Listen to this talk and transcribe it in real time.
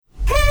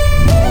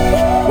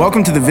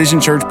Welcome to the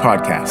Vision Church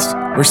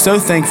podcast. We're so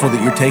thankful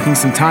that you're taking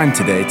some time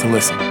today to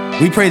listen.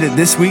 We pray that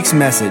this week's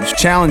message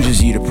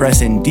challenges you to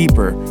press in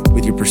deeper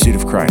with your pursuit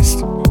of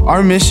Christ.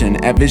 Our mission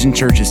at Vision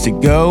Church is to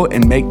go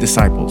and make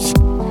disciples.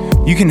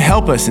 You can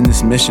help us in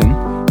this mission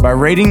by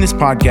rating this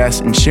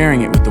podcast and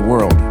sharing it with the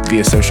world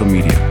via social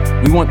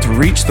media. We want to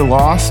reach the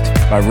lost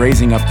by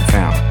raising up the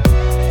found.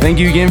 Thank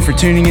you again for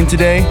tuning in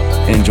today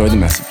and enjoy the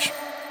message.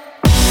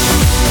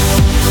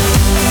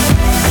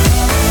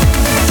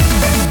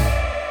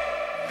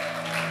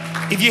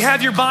 If you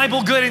have your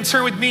Bible, go ahead and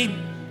turn with me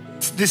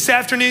this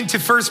afternoon to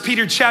 1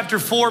 Peter chapter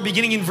 4,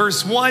 beginning in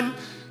verse 1.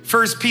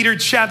 1 Peter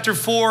chapter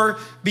 4,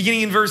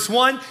 beginning in verse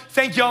 1.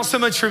 Thank you all so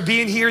much for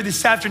being here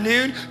this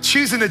afternoon,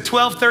 choosing the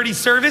 12:30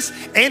 service,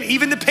 and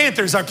even the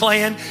Panthers are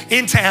playing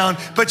in town,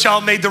 but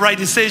y'all made the right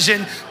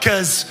decision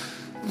because,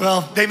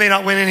 well, they may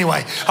not win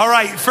anyway. All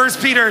right,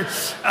 1 Peter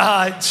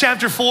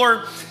chapter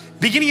 4,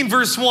 beginning in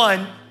verse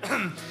 1.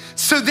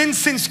 So then,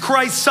 since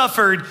Christ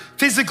suffered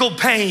physical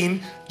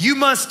pain, you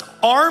must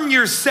arm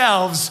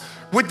yourselves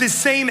with the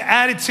same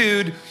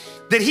attitude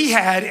that he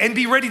had and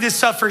be ready to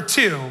suffer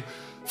too.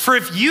 For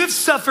if you have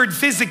suffered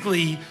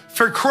physically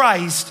for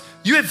Christ,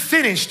 you have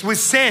finished with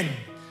sin.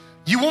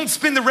 You won't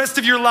spend the rest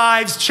of your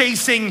lives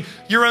chasing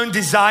your own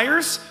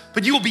desires,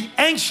 but you will be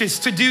anxious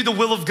to do the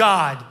will of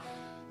God.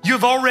 You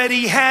have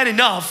already had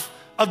enough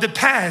of the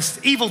past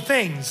evil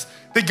things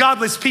that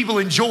godless people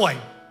enjoy.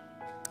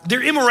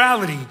 Their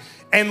immorality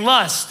and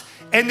lust,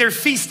 and their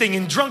feasting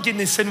and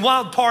drunkenness and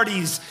wild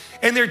parties,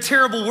 and their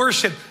terrible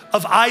worship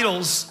of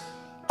idols.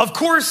 Of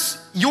course,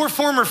 your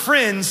former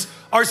friends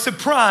are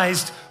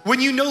surprised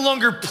when you no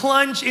longer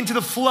plunge into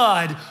the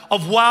flood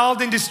of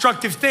wild and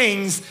destructive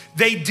things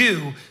they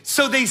do,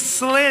 so they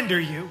slander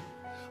you.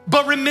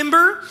 But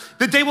remember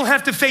that they will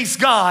have to face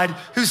God,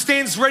 who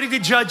stands ready to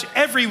judge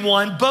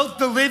everyone, both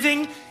the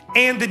living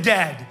and the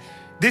dead.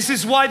 This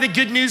is why the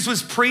good news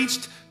was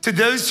preached to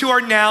those who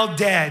are now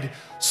dead.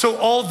 So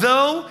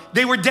although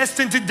they were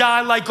destined to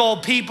die like all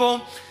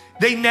people,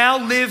 they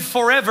now live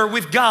forever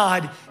with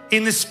God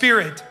in the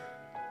Spirit.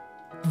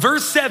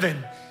 Verse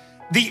 7,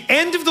 the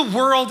end of the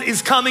world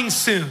is coming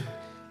soon.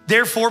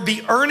 Therefore,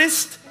 be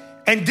earnest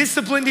and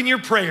disciplined in your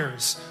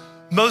prayers.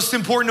 Most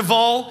important of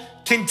all,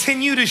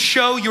 continue to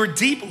show your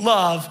deep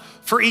love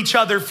for each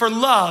other, for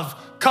love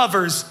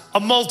covers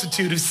a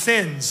multitude of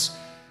sins.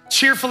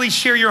 Cheerfully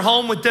share your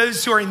home with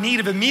those who are in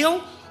need of a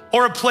meal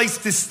or a place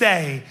to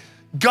stay.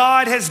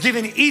 God has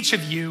given each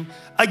of you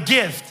a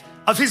gift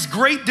of his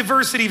great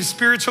diversity of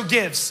spiritual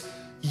gifts.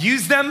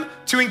 Use them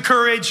to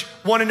encourage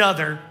one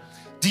another.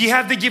 Do you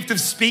have the gift of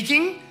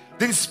speaking?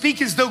 Then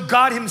speak as though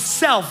God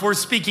himself were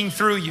speaking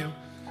through you.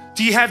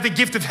 Do you have the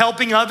gift of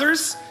helping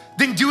others?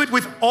 Then do it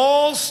with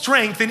all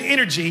strength and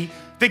energy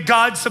that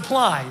God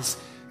supplies.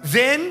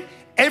 Then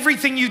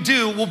everything you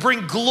do will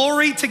bring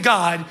glory to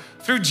God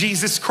through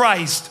Jesus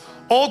Christ.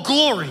 All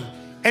glory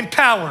and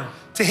power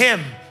to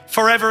him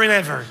forever and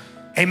ever.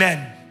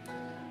 Amen.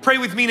 Pray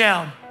with me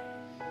now.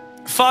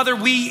 Father,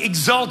 we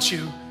exalt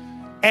you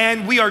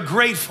and we are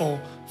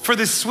grateful for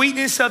the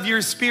sweetness of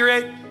your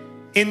Spirit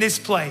in this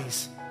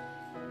place.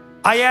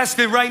 I ask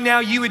that right now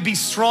you would be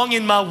strong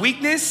in my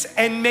weakness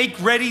and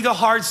make ready the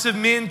hearts of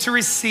men to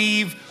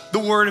receive the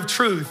word of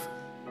truth.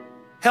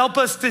 Help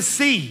us to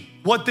see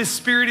what the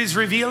Spirit is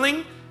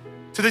revealing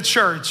to the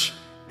church,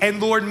 and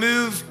Lord,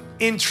 move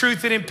in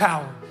truth and in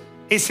power.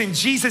 It's in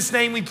Jesus'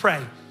 name we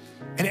pray.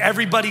 And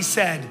everybody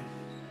said,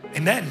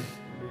 amen.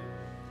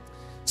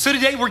 So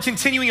today we're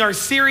continuing our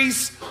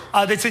series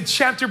that's a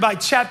chapter by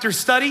chapter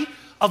study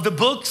of the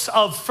books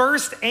of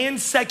 1st and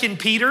 2nd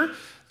Peter.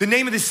 The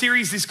name of the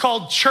series is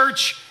called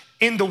Church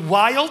in the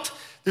Wild.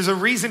 There's a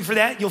reason for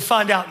that. You'll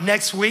find out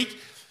next week.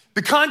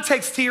 The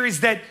context here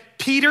is that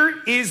Peter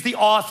is the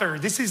author.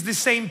 This is the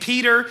same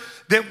Peter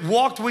that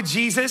walked with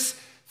Jesus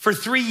for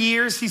 3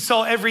 years. He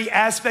saw every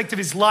aspect of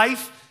his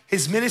life,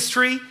 his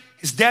ministry,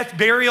 his death,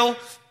 burial,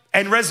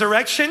 and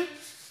resurrection.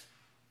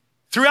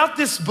 Throughout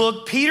this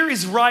book, Peter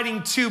is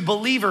writing to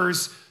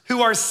believers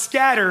who are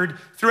scattered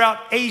throughout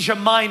Asia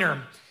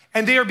Minor,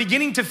 and they are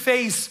beginning to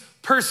face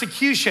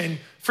persecution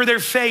for their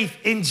faith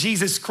in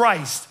Jesus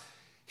Christ.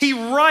 He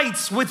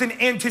writes with an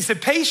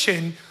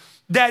anticipation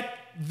that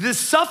the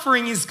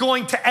suffering is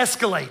going to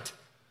escalate.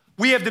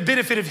 We have the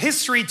benefit of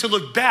history to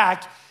look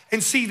back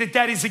and see that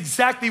that is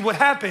exactly what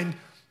happened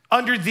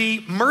under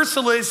the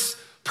merciless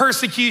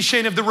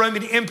persecution of the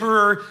Roman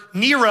Emperor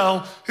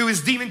Nero, who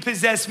was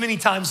demon-possessed many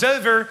times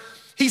over.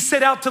 He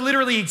set out to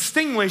literally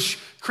extinguish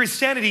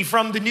Christianity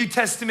from the New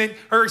Testament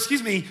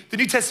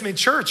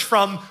church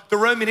from the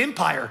Roman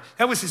Empire.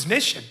 That was his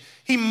mission.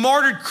 He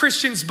martyred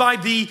Christians by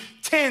the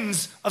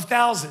tens of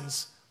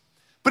thousands.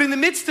 But in the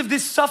midst of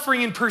this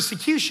suffering and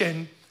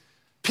persecution,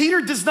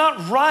 Peter does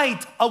not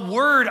write a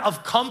word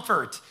of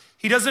comfort.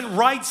 He doesn't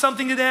write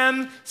something to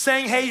them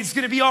saying, hey, it's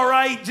gonna be all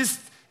right,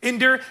 just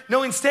endure.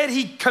 No, instead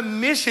he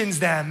commissions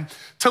them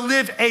to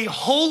live a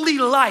holy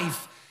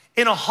life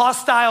in a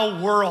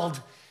hostile world.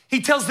 He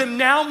tells them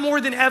now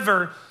more than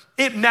ever,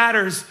 it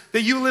matters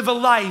that you live a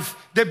life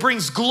that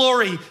brings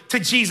glory to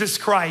Jesus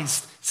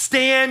Christ.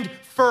 Stand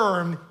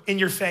firm in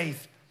your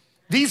faith.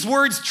 These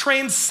words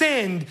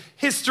transcend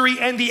history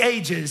and the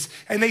ages,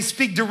 and they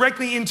speak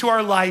directly into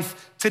our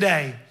life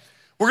today.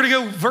 We're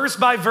gonna go verse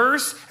by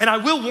verse, and I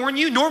will warn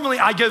you, normally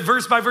I go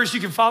verse by verse, you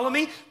can follow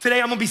me. Today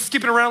I'm gonna be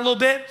skipping around a little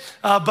bit,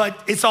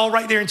 but it's all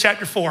right there in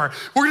chapter 4.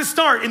 We're gonna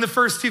start in the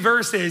first 2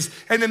 verses,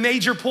 and the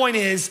major point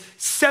is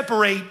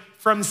separate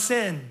from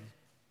sin.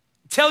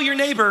 Tell your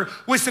neighbor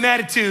with some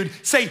attitude,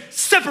 say,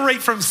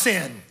 separate from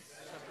sin.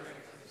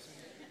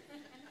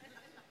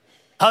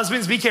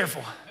 Husbands, be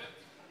careful.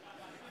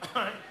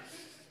 All right.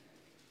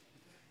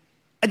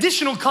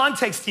 Additional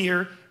context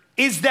here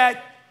is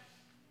that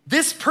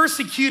this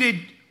persecuted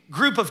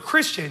group of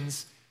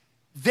Christians,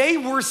 they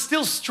were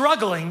still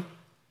struggling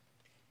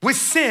with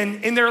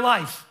sin in their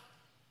life.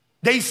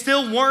 They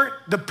still weren't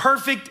the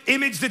perfect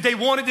image that they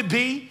wanted to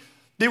be.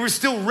 They were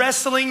still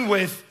wrestling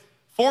with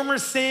former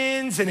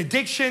sins and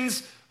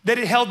addictions that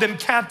had held them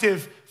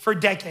captive for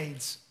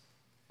decades.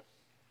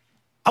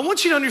 I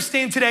want you to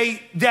understand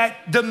today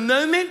that the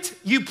moment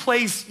you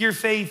place your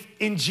faith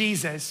in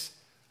Jesus,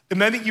 the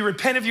moment you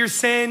repent of your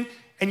sin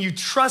and you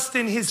trust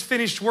in his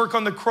finished work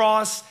on the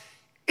cross,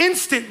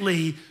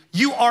 instantly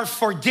you are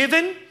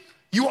forgiven,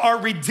 you are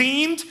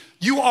redeemed,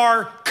 you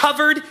are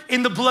covered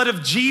in the blood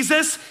of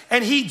Jesus,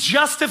 and he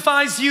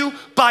justifies you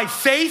by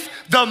faith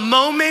the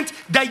moment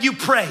that you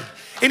pray.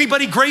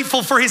 Anybody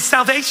grateful for his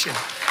salvation?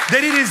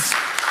 That it is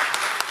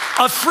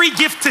a free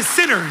gift to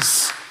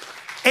sinners.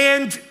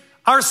 And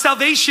our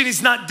salvation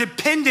is not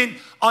dependent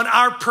on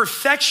our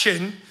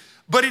perfection,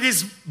 but it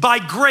is by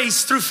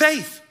grace through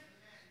faith.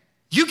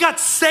 You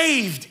got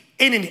saved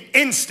in an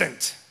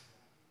instant,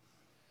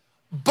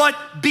 but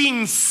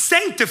being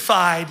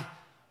sanctified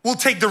will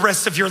take the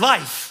rest of your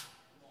life.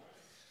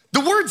 The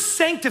word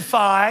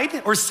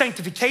sanctified or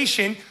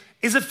sanctification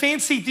is a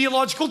fancy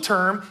theological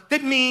term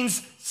that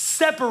means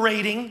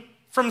separating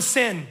from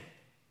sin.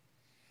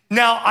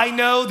 Now, I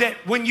know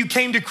that when you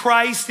came to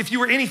Christ, if you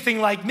were anything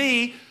like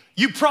me,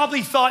 you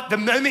probably thought the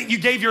moment you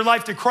gave your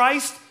life to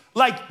Christ,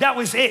 like that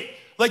was it.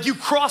 Like you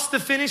crossed the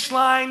finish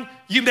line,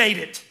 you made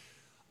it.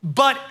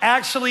 But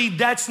actually,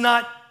 that's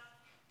not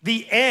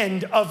the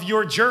end of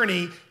your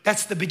journey,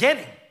 that's the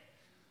beginning.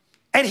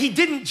 And he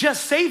didn't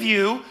just save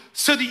you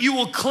so that you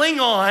will cling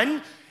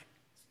on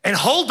and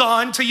hold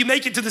on till you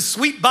make it to the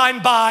sweet by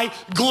and by,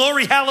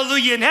 glory,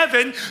 hallelujah in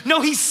heaven.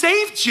 No, he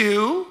saved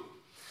you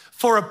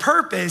for a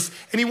purpose,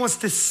 and he wants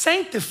to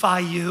sanctify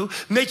you,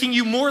 making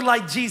you more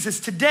like Jesus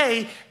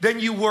today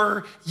than you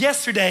were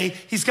yesterday.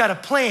 He's got a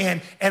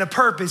plan and a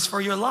purpose for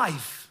your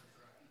life.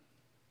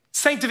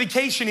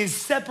 Sanctification is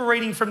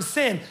separating from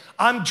sin.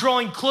 I'm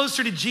drawing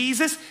closer to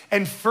Jesus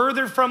and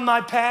further from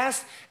my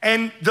past,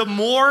 and the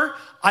more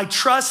I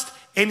trust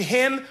in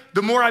him,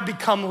 the more I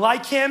become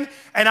like him.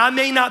 And I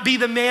may not be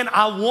the man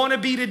I want to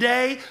be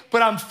today,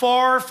 but I'm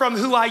far from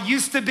who I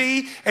used to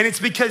be. And it's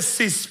because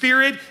his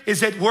spirit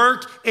is at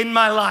work in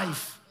my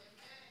life.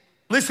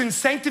 Listen,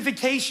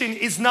 sanctification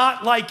is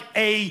not like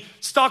a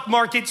stock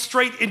market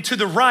straight into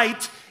the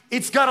right.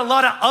 It's got a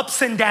lot of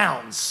ups and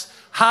downs,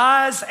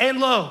 highs and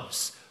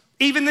lows.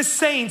 Even the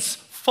saints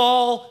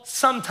fall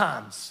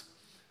sometimes.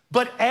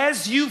 But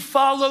as you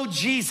follow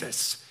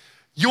Jesus,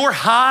 your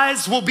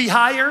highs will be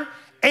higher,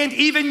 and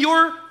even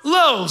your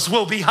lows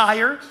will be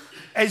higher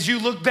as you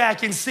look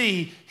back and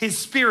see his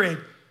spirit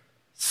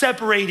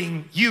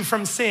separating you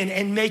from sin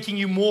and making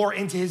you more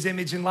into his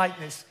image and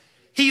likeness.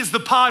 He is the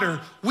potter,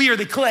 we are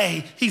the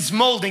clay. He's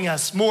molding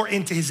us more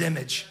into his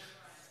image.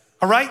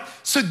 All right?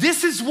 So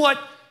this is what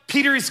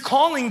Peter is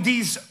calling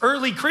these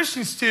early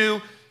Christians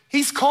to.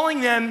 He's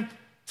calling them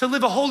to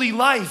live a holy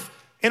life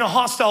in a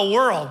hostile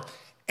world.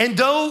 And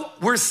though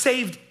we're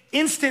saved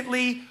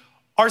instantly,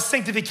 our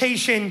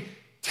sanctification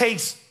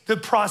takes the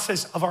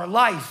process of our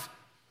life.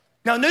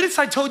 Now, notice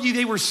I told you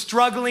they were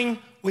struggling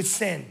with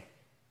sin.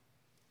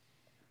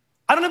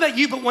 I don't know about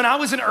you, but when I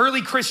was an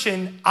early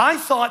Christian, I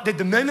thought that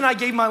the moment I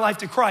gave my life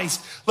to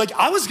Christ, like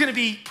I was gonna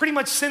be pretty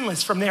much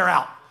sinless from there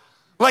out.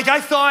 Like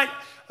I thought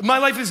my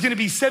life was gonna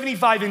be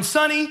 75 and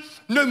sunny,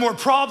 no more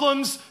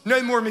problems,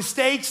 no more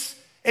mistakes.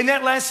 And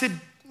that lasted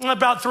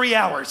about 3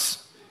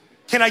 hours.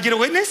 Can I get a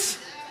witness?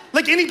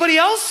 Like anybody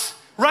else,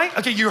 right?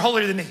 Okay, you're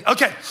holier than me,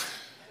 okay.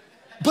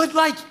 But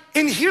like,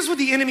 and here's what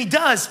the enemy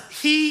does.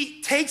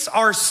 He takes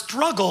our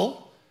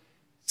struggle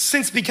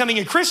since becoming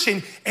a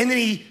Christian, and then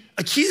he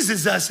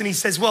accuses us and he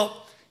says,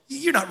 well,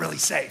 you're not really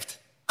saved.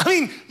 I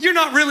mean, you're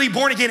not really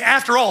born again.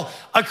 After all,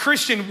 a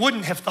Christian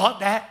wouldn't have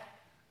thought that.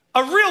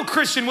 A real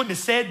Christian wouldn't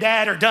have said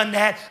that or done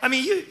that. I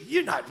mean,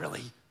 you're not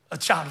really a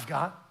child of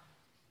God.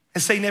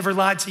 Has Satan never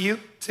lied to you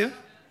too?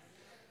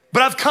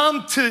 But I've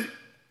come to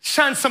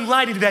shine some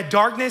light into that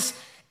darkness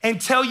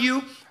and tell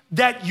you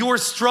that your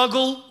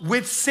struggle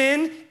with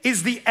sin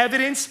is the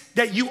evidence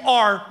that you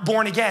are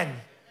born again.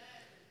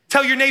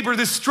 Tell your neighbor,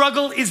 the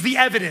struggle is the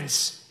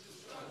evidence.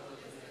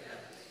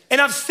 And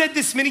I've said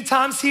this many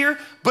times here,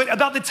 but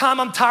about the time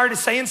I'm tired of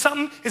saying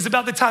something is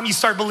about the time you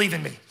start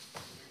believing me.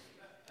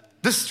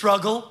 The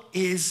struggle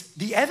is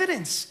the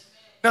evidence.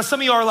 Now, some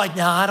of you are like,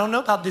 nah, I don't know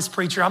about this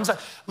preacher. I'm sorry.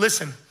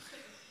 Listen,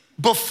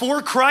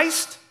 before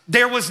Christ,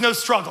 there was no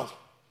struggle.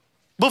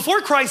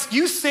 Before Christ,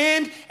 you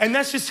sinned, and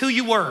that's just who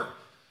you were.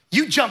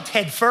 You jumped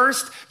head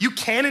first, you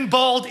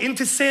cannonballed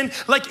into sin,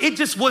 like it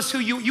just was who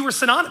you were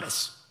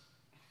synonymous.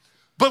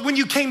 But when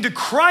you came to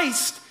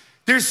Christ,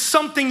 there's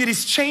something that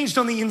has changed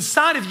on the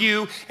inside of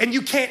you, and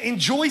you can't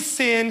enjoy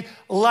sin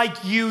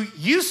like you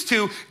used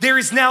to. There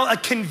is now a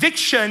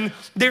conviction,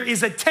 there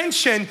is a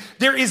tension,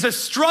 there is a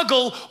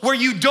struggle where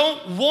you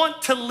don't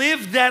want to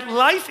live that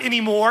life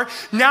anymore.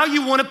 Now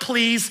you want to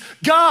please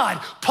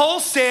God. Paul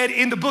said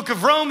in the book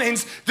of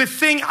Romans, the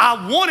thing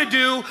I want to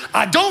do,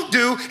 I don't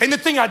do, and the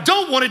thing I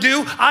don't want to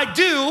do, I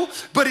do,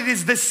 but it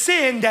is the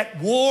sin that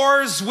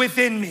wars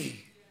within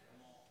me.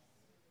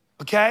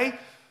 Okay?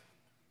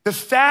 The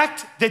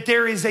fact that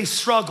there is a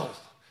struggle,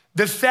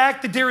 the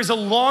fact that there is a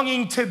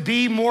longing to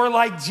be more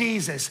like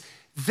Jesus,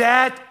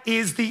 that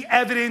is the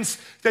evidence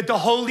that the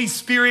Holy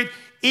Spirit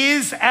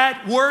is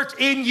at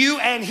work in you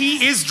and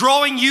he is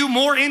drawing you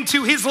more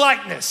into his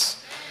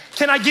likeness.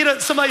 Can I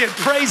get somebody to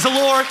praise the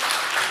Lord?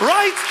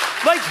 Right?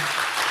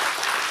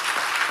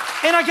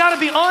 And I gotta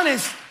be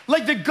honest,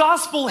 the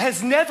gospel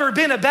has never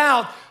been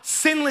about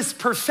sinless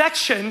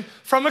perfection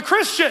from a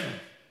Christian.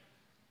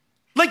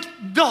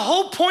 The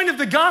whole point of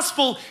the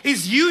gospel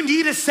is you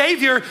need a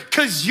savior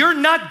because you're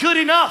not good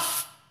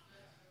enough.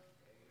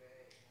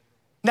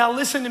 Now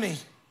listen to me.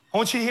 I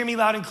want you to hear me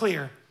loud and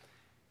clear.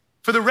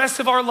 For the rest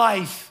of our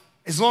life,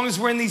 as long as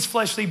we're in these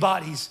fleshly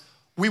bodies,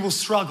 we will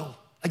struggle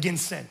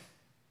against sin.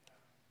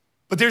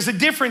 But there's a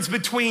difference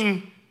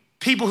between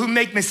people who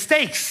make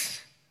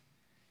mistakes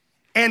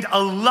and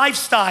a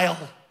lifestyle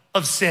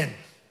of sin.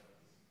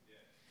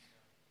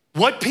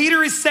 What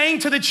Peter is saying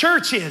to the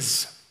church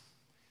is,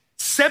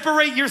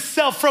 separate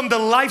yourself from the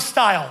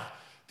lifestyle,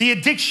 the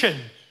addiction,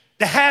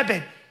 the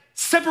habit.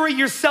 Separate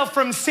yourself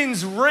from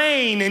sin's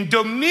reign and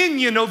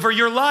dominion over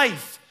your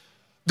life.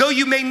 Though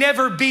you may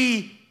never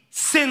be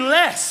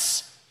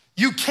sinless,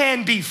 you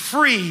can be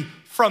free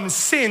from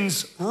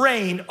sin's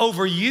reign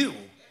over you.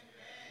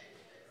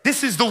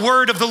 This is the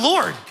word of the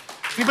Lord.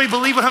 Anybody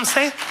believe what I'm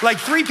saying?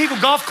 3 people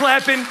golf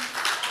clapping,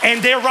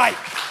 and they're right.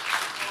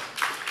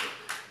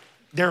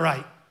 They're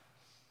right.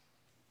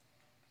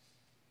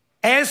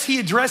 As he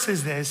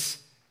addresses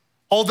this,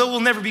 although we'll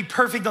never be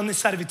perfect on this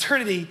side of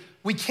eternity,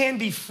 we can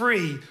be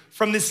free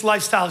from this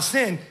lifestyle of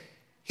sin.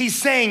 He's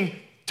saying,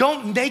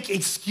 don't make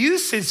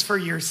excuses for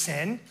your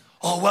sin.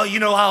 Oh, well,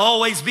 I'll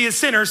always be a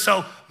sinner,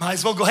 so might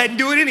as well go ahead and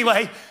do it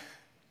anyway.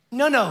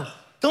 No,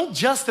 don't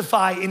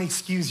justify and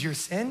excuse your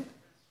sin.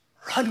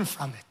 Run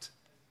from it.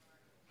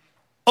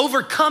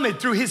 Overcome it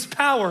through his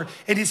power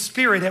and his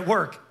spirit at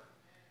work.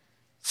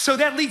 So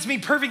that leads me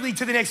perfectly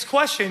to the next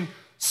question.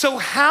 So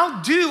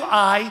how do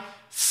I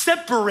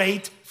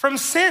separate from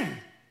sin?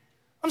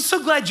 I'm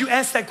so glad you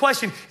asked that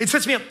question. It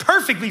sets me up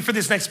perfectly for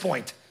this next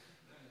point.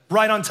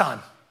 Right on time.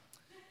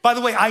 By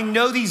the way, I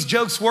know these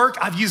jokes work.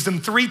 I've used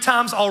them 3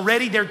 times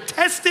already. They're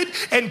tested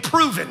and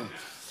proven.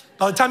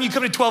 By the time you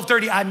come to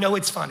 12:30, I know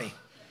it's funny.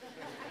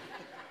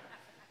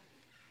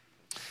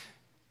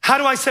 How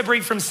do I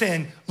separate from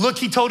sin? Look,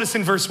 he told us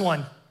in verse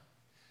 1.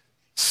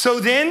 So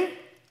then,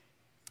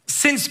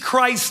 since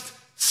Christ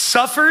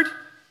suffered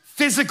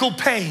physical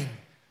pain,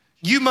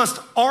 you must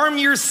arm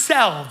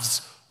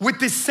yourselves with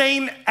the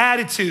same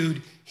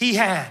attitude he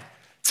had.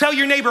 Tell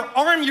your neighbor,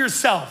 arm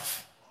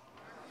yourself.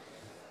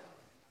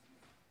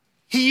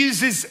 He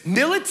uses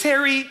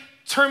military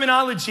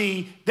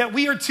terminology that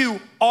we are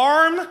to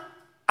arm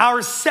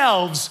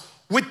ourselves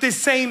with the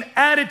same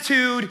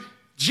attitude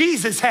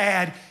Jesus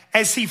had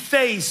as he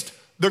faced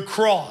the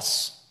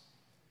cross.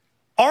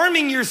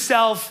 Arming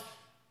yourself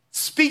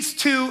speaks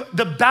to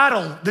the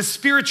battle, the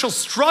spiritual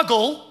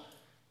struggle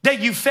that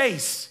you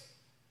face.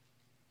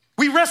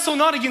 We wrestle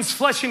not against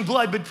flesh and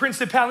blood, but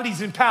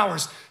principalities and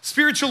powers,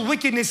 spiritual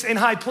wickedness in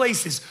high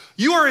places.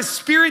 You are a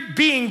spirit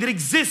being that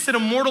exists in a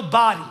mortal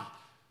body.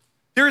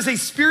 There is a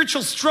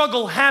spiritual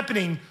struggle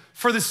happening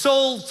for the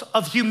souls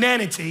of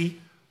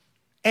humanity,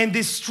 and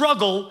this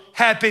struggle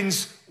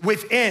happens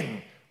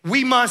within.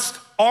 We must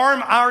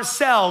arm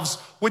ourselves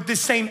with the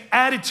same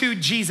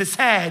attitude Jesus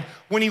had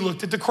when he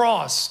looked at the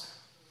cross.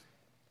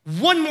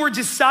 One more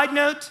just side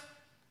note.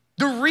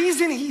 The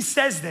reason he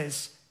says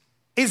this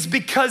is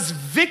because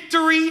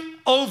victory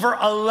over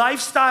a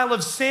lifestyle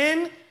of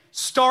sin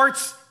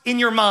starts in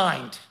your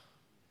mind.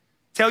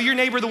 Tell your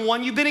neighbor, the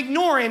one you've been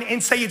ignoring,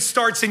 and say it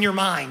starts in your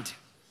mind.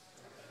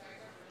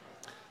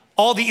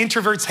 All the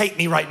introverts hate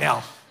me right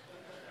now.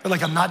 They're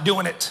like, I'm not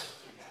doing it.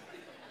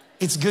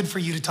 It's good for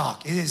you to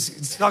talk. It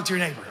is. Talk to your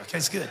neighbor, okay?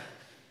 It's good.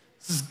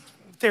 This is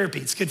therapy.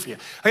 It's good for you,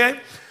 okay?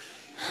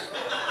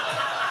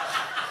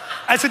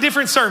 That's a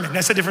different sermon.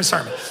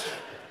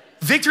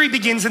 Victory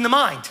begins in the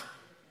mind.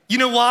 You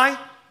know why?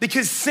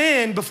 Because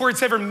sin, before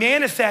it's ever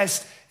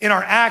manifest in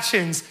our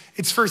actions,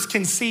 it's first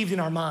conceived in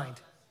our mind.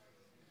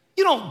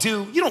 You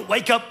don't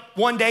wake up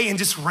one day and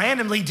just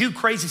randomly do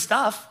crazy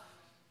stuff.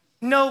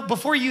 No,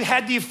 before you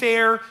had the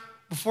affair,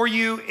 before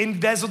you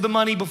embezzled the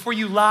money, before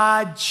you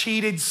lied,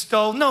 cheated,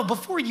 stole, long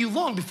before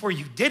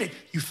you did it,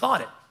 you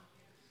thought it.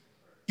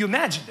 You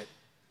imagined it.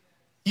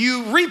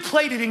 you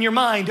replayed it in your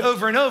mind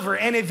over and over.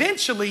 And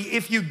eventually,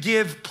 if you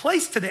give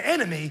place to the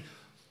enemy,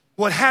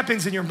 what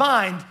happens in your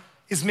mind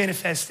is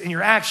manifest in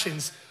your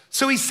actions.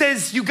 So he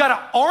says you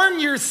gotta arm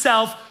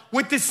yourself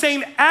with the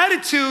same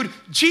attitude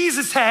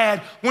Jesus had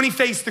when he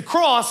faced the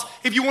cross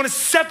if you wanna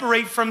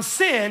separate from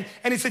sin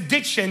and its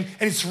addiction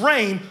and its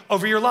reign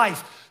over your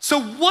life.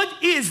 So what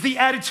is the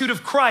attitude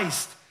of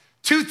Christ?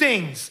 Two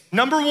things.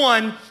 Number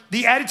one,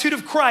 the attitude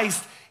of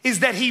Christ is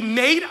that he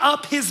made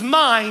up his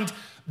mind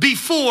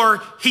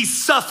before he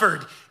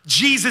suffered.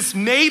 Jesus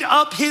made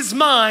up his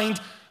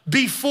mind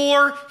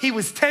before he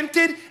was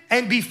tempted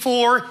and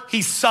before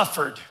he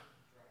suffered.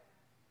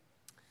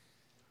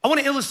 I want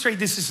to illustrate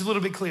this just a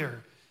little bit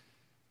clearer.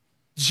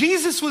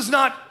 Jesus was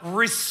not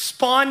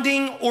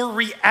responding or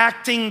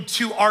reacting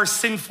to our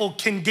sinful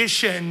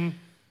condition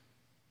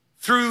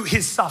through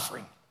his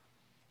suffering.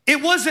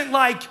 It wasn't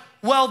like,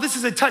 well, this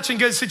is a touch and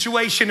go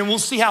situation and we'll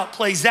see how it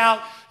plays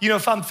out.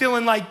 If I'm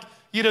feeling like,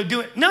 do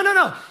it.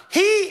 No. He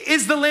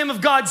is the Lamb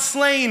of God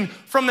slain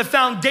from the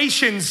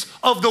foundations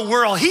of the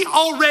world. He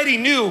already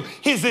knew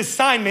his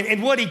assignment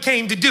and what he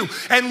came to do.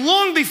 And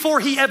long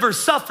before he ever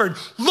suffered,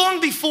 long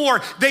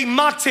before they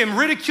mocked him,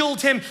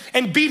 ridiculed him,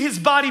 and beat his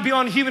body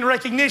beyond human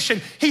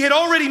recognition, he had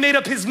already made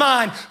up his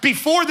mind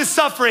before the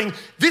suffering,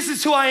 this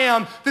is who I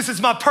am, this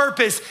is my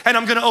purpose, and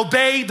I'm gonna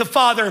obey the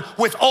Father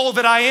with all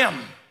that I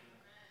am.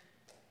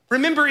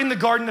 Remember in the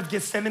Garden of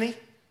Gethsemane?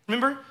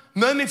 Remember?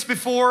 Moments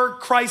before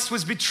Christ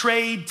was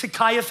betrayed to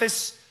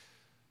Caiaphas,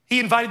 he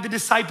invited the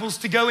disciples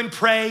to go and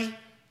pray.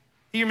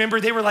 You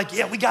remember, they were like,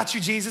 yeah, we got you,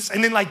 Jesus.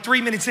 And then like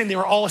 3 minutes in, they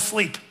were all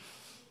asleep.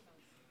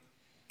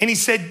 And he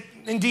said,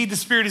 indeed, the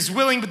spirit is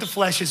willing, but the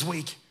flesh is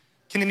weak.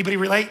 Can anybody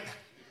relate?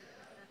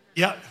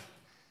 Yeah.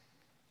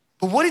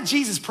 But what did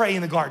Jesus pray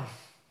in the garden?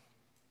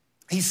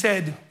 He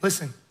said,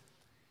 listen,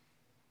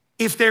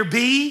 if there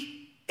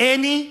be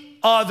any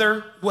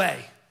other way,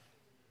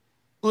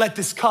 let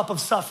this cup of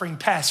suffering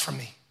pass from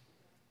me.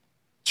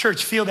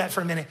 Church, feel that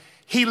for a minute.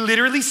 He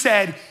literally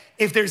said,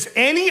 if there's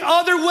any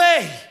other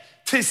way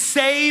to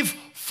save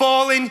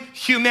fallen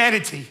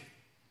humanity,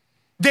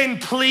 then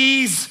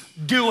please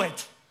do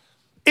it.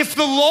 If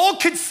the law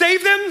could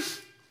save them,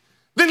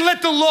 then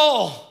let the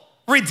law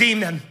redeem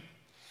them.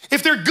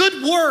 If their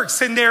good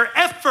works and their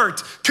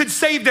effort could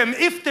save them,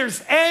 if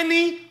there's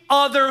any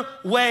other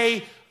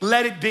way,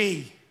 let it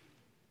be.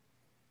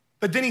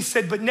 But then he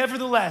said, but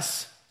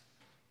nevertheless,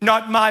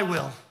 not my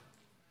will,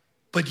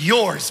 but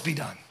yours be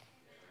done.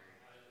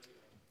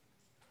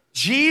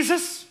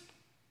 Jesus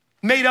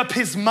made up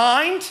his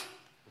mind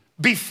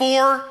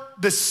before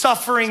the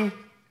suffering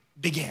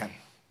began.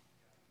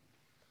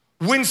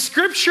 When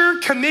scripture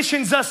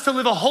commissions us to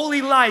live a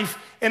holy life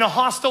in a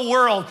hostile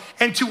world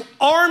and to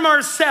arm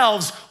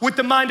ourselves with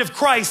the mind of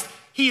Christ,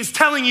 he is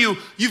telling you,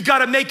 you've got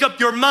to make up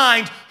your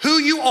mind who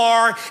you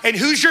are and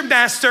who's your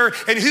master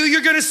and who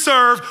you're going to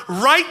serve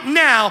right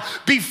now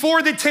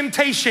before the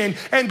temptation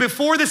and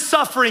before the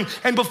suffering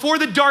and before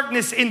the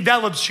darkness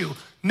envelops you.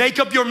 Make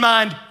up your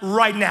mind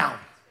right now.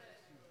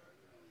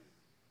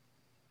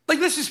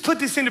 Let's just put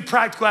this into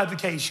practical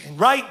application,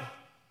 right?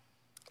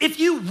 If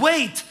you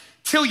wait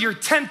till you're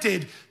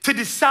tempted to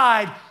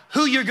decide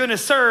who you're going to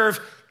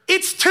serve,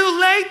 it's too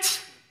late.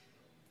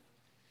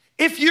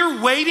 If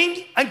you're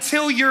waiting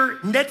until you're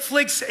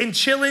Netflix and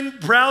chilling,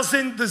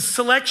 browsing the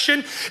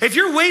selection, if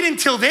you're waiting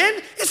till then,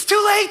 it's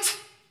too late.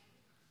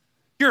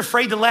 You're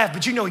afraid to laugh,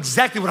 but you know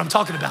exactly what I'm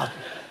talking about.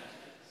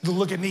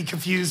 Look at me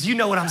confused. You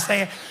know what I'm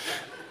saying.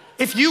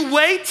 If you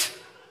wait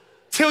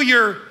till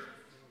you're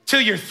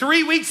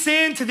 3 weeks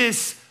into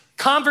this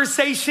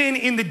conversation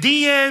in the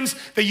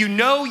DMs that you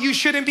know you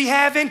shouldn't be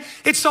having,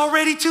 it's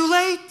already too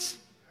late.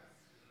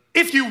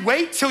 If you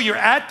wait till you're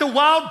at the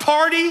wild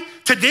party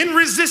to then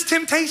resist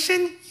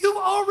temptation, you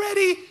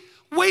already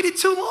waited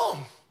too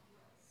long.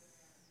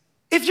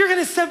 If you're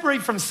gonna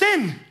separate from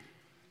sin,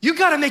 you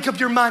gotta make up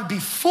your mind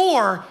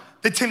before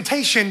the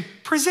temptation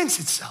presents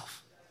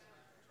itself.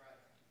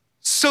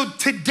 So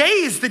today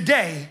is the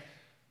day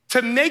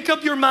to make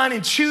up your mind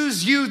and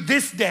choose you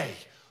this day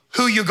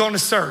who you're gonna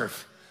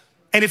serve.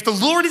 And if the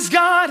Lord is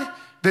God,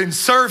 then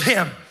serve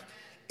him.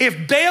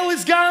 If Baal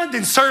is God,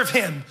 then serve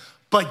him.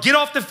 But get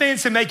off the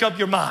fence and make up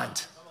your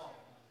mind.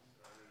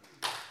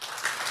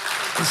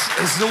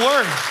 It's the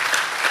word.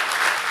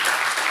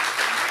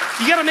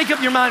 You gotta make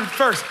up your mind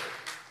first.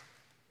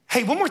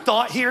 Hey, one more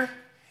thought here.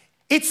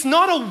 It's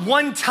not a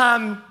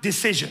one-time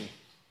decision.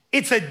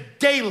 It's a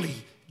daily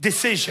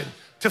decision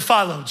to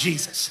follow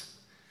Jesus.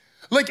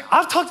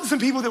 I've talked to some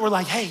people that were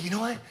like, hey, you know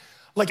what?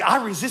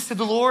 I resisted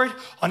the Lord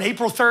on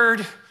April 3rd,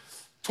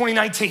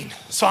 2019,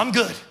 so I'm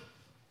good.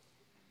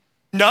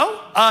 No,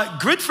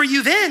 good for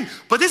you then,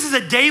 but this is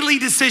a daily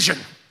decision.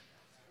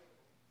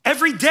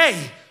 Every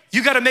day,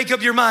 you gotta make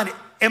up your mind.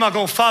 Am I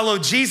gonna follow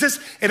Jesus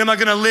and am I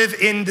gonna live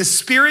in the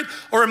spirit,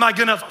 or am I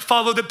gonna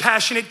follow the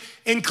passionate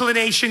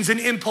inclinations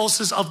and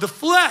impulses of the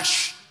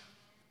flesh?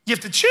 You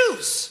have to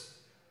choose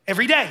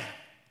every day.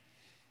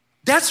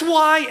 That's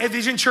why at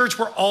Vision Church,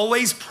 we're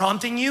always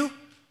prompting you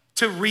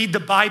to read the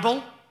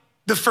Bible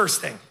the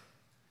first thing.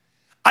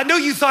 I know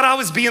you thought I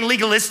was being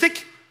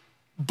legalistic,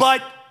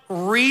 but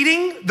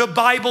reading the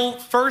Bible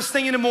first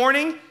thing in the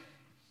morning,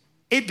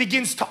 it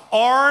begins to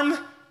arm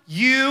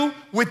you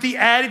with the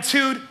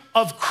attitude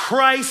of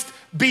Christ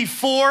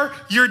before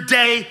your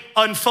day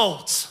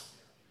unfolds.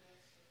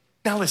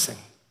 Now listen,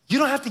 you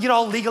don't have to get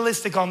all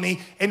legalistic on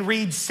me and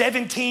read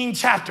 17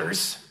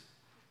 chapters.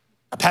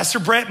 Pastor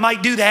Brett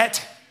might do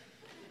that.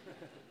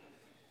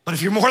 But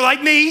if you're more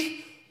like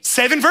me,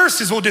 7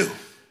 verses will do.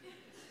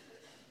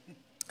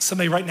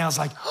 Somebody right now is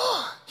like,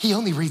 oh, he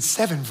only reads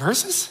 7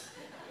 verses?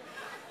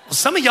 Well,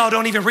 some of y'all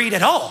don't even read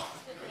at all.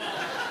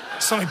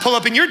 Somebody pull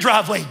up in your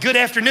driveway, good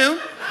afternoon.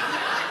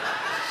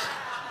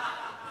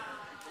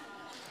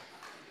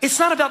 It's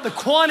not about the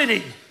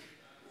quantity,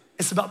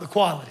 it's about the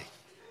quality.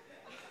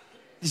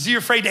 You're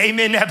afraid to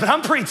amen that, but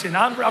I'm preaching.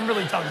 I'm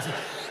really talking to you.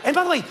 And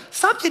by the way,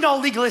 stop getting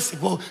all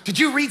legalistic. Well, did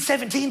you read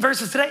 17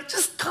 verses today?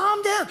 Just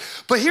calm down.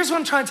 But here's what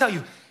I'm trying to tell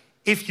you.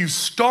 If you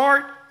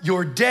start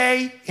your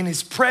day in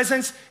his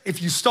presence,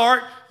 if you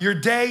start your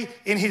day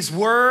in his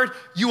word,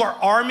 you are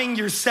arming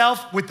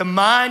yourself with the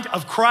mind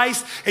of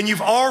Christ, and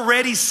you've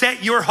already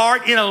set your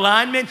heart in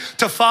alignment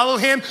to follow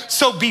him.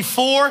 So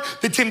before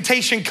the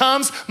temptation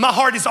comes, my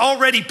heart is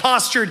already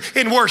postured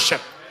in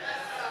worship.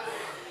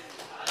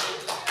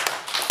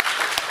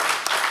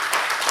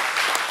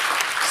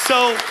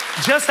 So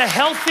just a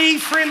healthy,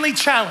 friendly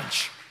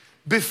challenge.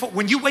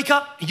 When you wake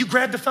up and you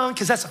grab the phone,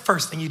 because that's the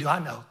first thing you do, I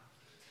know.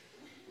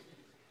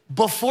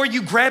 Before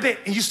you grab it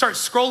and you start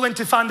scrolling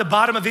to find the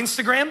bottom of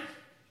Instagram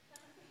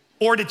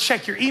or to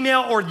check your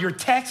email or your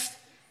text,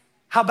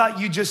 how about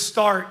you just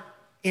start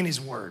in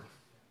his word?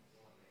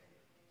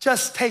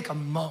 Just take a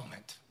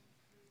moment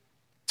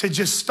to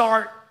just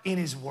start in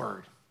his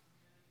word.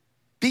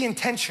 Be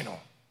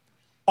intentional.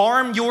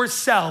 Arm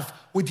yourself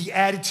with the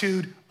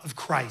attitude of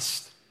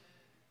Christ.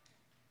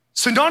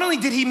 So not only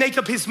did he make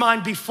up his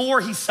mind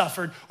before he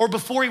suffered or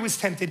before he was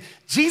tempted,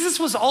 Jesus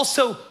was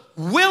also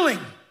willing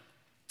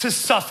to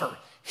suffer.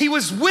 He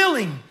was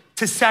willing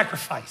to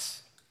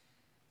sacrifice.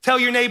 Tell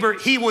your neighbor,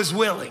 he was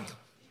willing.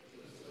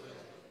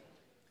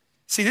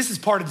 See, this is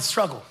part of the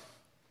struggle.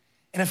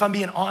 And if I'm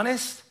being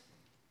honest,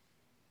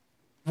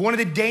 one of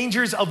the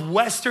dangers of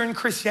Western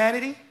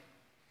Christianity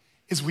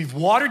is we've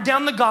watered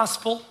down the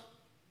gospel,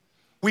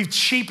 we've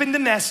cheapened the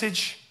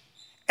message,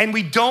 and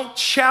we don't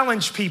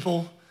challenge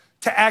people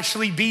to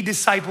actually be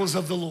disciples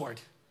of the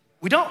Lord.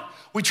 We don't.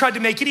 We tried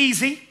to make it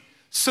easy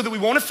so that we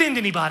won't offend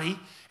anybody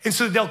and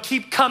so that they'll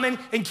keep coming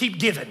and keep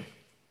giving.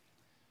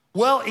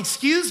 Well,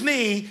 excuse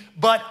me,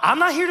 but I'm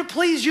not here to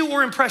please you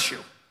or impress you.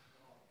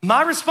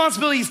 My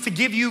responsibility is to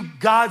give you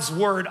God's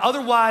word.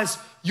 Otherwise,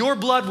 your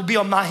blood will be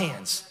on my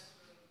hands.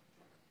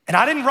 And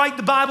I didn't write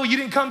the Bible. You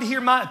didn't come to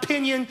hear my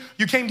opinion.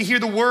 You came to hear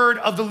the word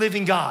of the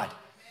living God.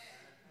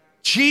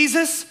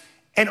 Jesus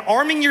and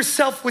arming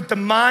yourself with the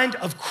mind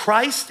of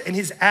Christ and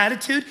his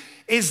attitude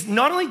is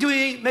not only do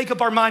we make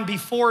up our mind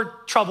before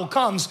trouble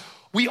comes,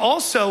 we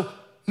also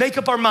make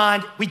up our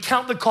mind, we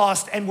count the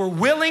cost, and we're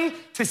willing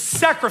to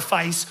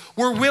sacrifice,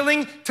 we're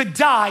willing to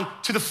die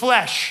to the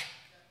flesh.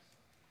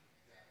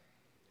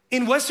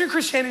 In Western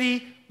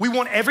Christianity, we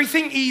want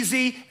everything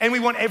easy and we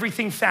want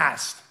everything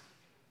fast.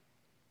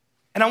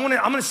 And I'm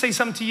gonna say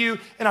something to you,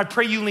 and I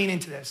pray you lean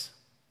into this.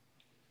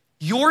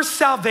 Your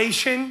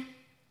salvation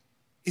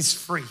is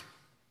free.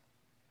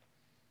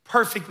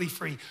 Perfectly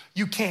free.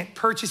 You can't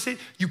purchase it.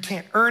 You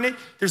can't earn it.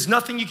 There's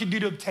nothing you can do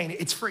to obtain it.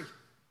 It's free.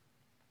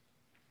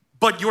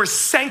 But your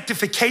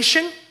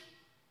sanctification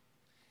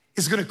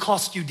is gonna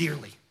cost you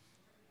dearly.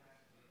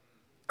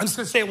 I'm just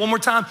gonna say it one more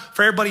time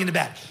for everybody in the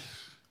back.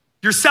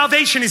 Your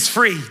salvation is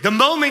free. The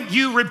moment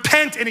you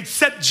repent and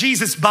accept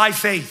Jesus by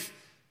faith,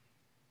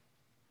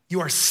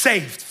 you are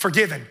saved,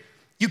 forgiven.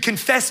 You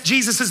confess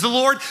Jesus as the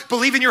Lord,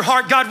 believe in your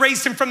heart God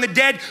raised him from the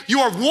dead.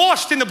 You are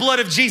washed in the blood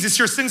of Jesus.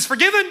 Your sins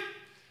forgiven.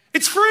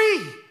 It's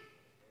free.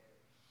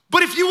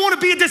 But if you want to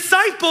be a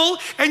disciple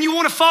and you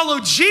want to follow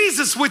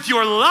Jesus with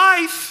your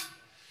life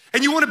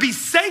and you want to be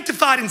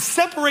sanctified and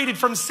separated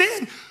from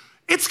sin,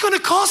 it's going to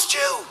cost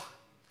you.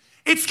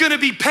 It's going to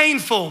be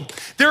painful.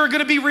 There are going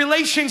to be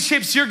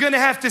relationships you're going to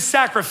have to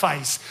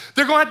sacrifice.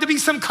 There are going to have to be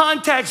some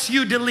contacts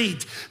you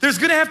delete. There's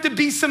going to have to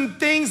be some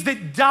things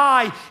that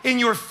die in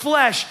your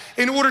flesh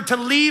in order to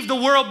leave the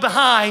world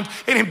behind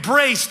and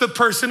embrace the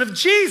person of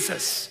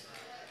Jesus.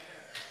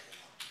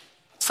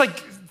 It's like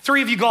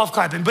 3 of you golf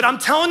clapping, but I'm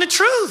telling the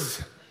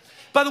truth.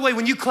 By the way,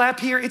 when you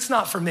clap here, it's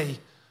not for me.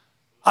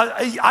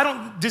 I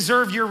don't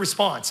deserve your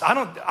response.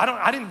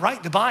 I didn't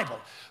write the Bible.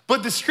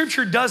 But the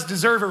scripture does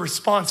deserve a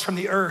response from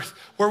the earth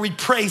where we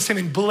praise him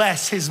and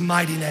bless his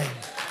mighty name.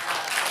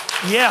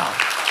 Yeah.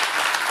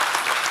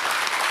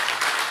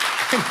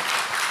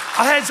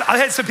 I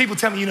had some people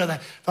tell me, that, they're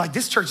like,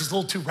 this church is a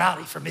little too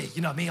rowdy for me.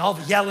 You know what I mean? All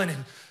the yelling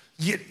and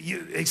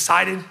you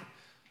excited.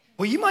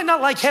 Well, you might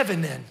not like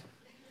heaven then.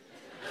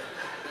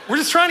 We're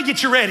just trying to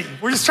get you ready.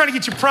 We're just trying to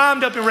get you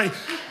primed up and ready.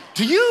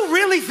 Do you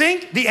really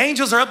think the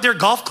angels are up there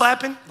golf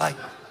clapping? Like,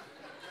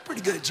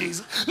 pretty good,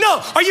 Jesus.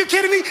 No, are you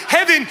kidding me?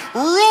 Heaven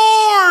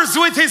roars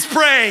with his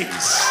praise.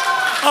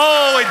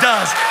 Oh, it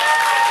does.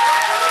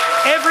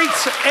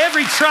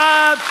 every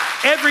tribe,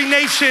 every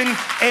nation,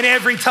 and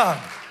every tongue.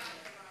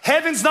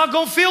 Heaven's not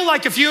gonna feel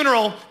like a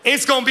funeral,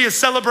 it's gonna be a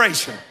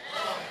celebration.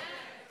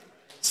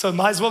 So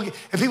might as well and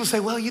people say,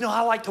 well,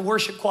 I like to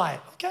worship quiet.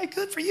 Okay,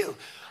 good for you.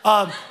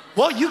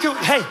 Well, you can,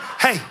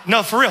 hey,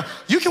 no, for real.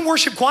 You can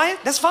worship quiet,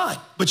 that's fine,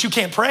 but you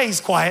can't praise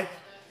quiet.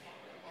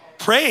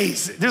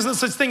 Praise, there's no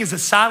such thing as a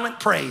silent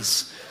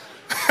praise.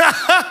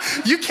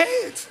 You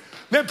can't.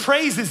 Man,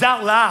 praise is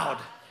out loud.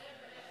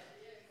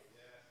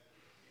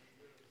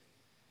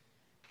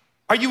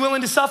 Are you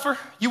willing to suffer?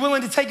 You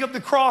willing to take up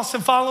the cross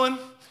and follow him?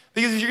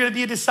 Because if you're gonna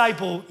be a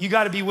disciple, you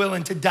gotta be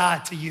willing to die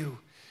to you.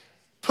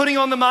 Putting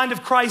on the mind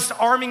of Christ,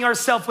 arming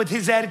ourselves with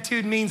his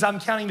attitude means I'm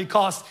counting the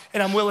cost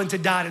and I'm willing to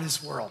die to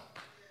this world.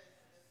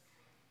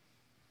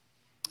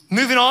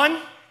 Moving on,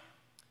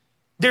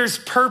 there's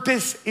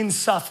purpose in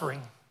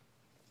suffering.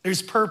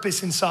 There's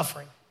purpose in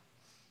suffering.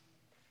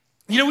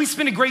 We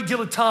spend a great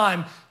deal of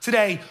time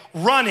today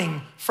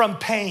running from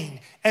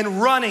pain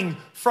and running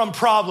from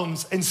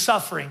problems and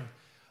suffering.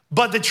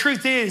 But the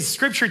truth is,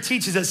 Scripture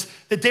teaches us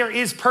that there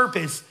is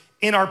purpose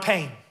in our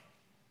pain.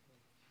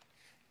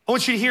 I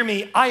want you to hear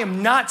me. I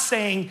am not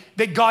saying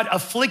that God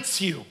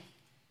afflicts you,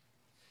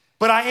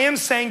 but I am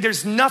saying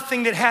there's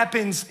nothing that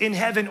happens in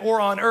heaven or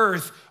on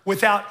earth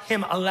without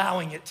him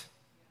allowing it.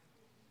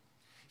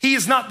 He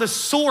is not the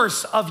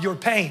source of your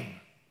pain,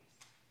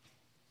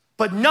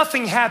 but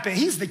nothing happened.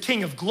 He's the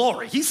King of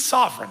glory. He's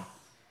sovereign.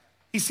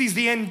 He sees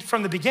the end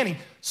from the beginning.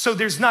 So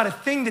there's not a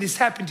thing that has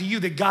happened to you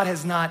that God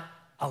has not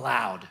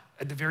allowed,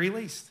 at the very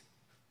least.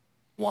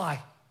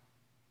 Why?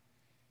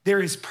 There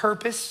is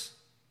purpose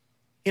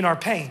in our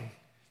pain.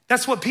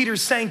 That's what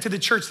Peter's saying to the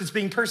church that's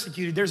being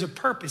persecuted. There's a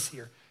purpose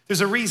here.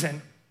 There's a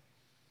reason.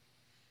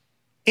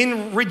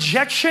 In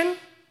rejection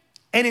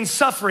and in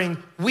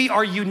suffering, we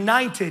are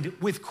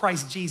united with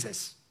Christ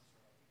Jesus.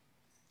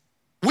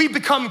 We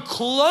become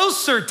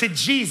closer to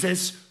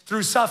Jesus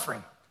through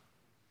suffering.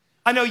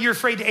 I know you're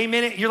afraid to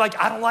amen it. You're like,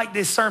 I don't like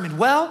this sermon.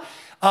 Well,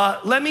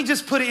 let me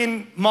just put it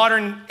in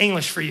modern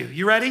English for you.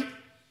 You ready?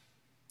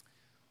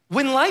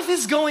 When life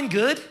is going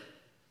good,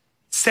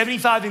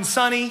 75 and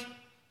sunny,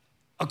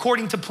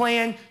 according to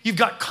plan, you've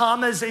got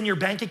commas in your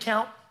bank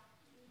account.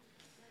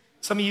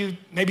 Some of you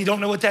maybe don't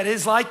know what that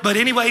is like, but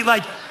anyway,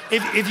 like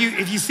if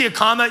you see a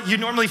comma, you're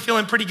normally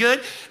feeling pretty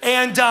good.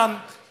 And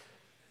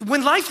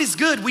when life is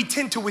good, we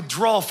tend to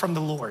withdraw from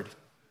the Lord.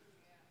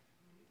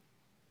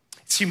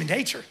 It's human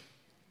nature.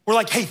 We're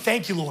like, hey,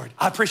 thank you, Lord.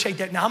 I appreciate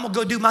that. Now I'm gonna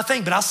go do my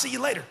thing, but I'll see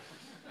you later.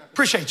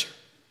 Appreciate you.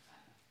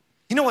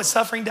 You know what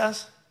suffering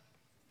does?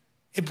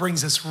 It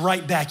brings us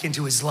right back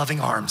into his loving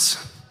arms.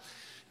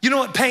 You know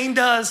what pain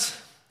does?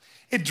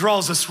 It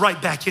draws us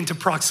right back into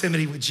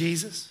proximity with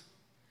Jesus.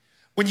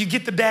 When you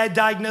get the bad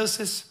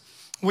diagnosis,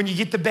 when you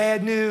get the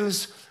bad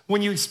news,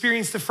 when you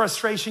experience the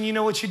frustration, you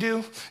know what you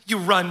do? You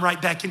run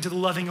right back into the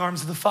loving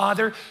arms of the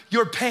Father.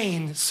 Your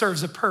pain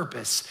serves a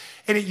purpose,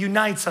 and it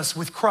unites us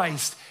with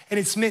Christ, and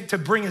it's meant to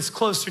bring us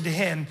closer to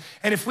him.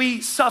 And if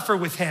we suffer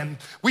with him,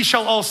 we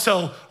shall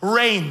also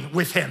reign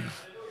with him.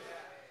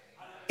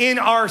 In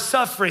our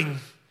suffering,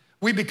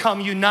 we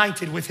become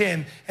united with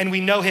him, and we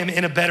know him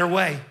in a better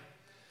way.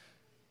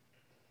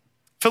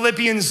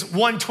 Philippians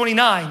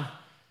 1:29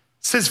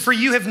 says, for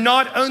you have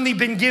not only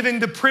been given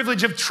the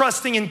privilege of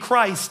trusting in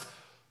Christ,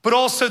 but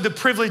also the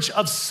privilege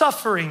of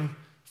suffering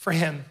for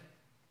him.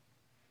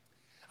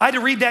 I had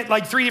to read that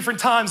like 3 different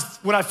times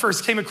when I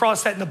first came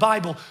across that in the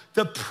Bible.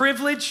 The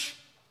privilege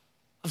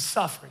of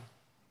suffering.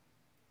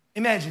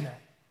 Imagine that.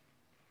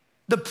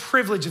 The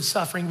privilege of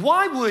suffering.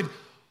 Why would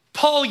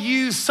Paul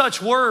use such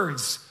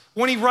words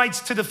when he writes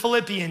to the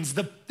Philippians?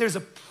 There's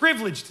a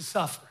privilege to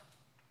suffer.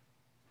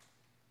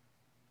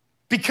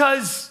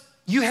 Because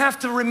you have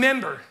to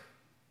remember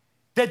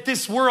that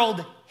this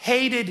world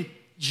hated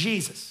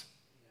Jesus.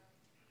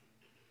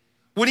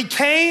 When he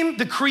came,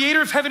 the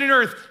creator of heaven and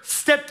earth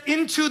stepped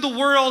into the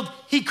world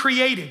he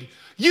created.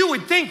 You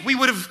would think we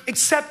would have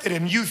accepted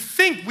him. You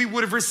think we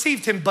would have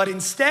received him, but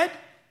instead,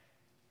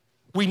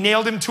 we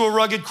nailed him to a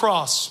rugged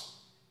cross.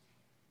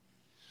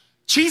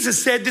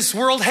 Jesus said, this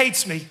world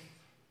hates me,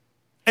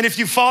 and if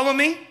you follow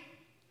me,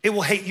 it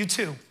will hate you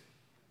too.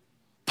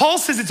 Paul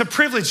says it's a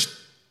privilege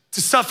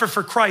to suffer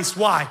for Christ.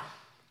 Why?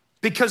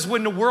 Because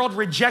when the world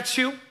rejects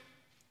you,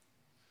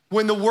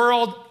 when the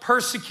world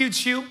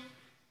persecutes you,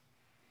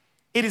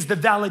 it is the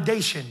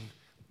validation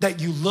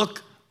that you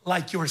look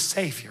like your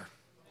Savior.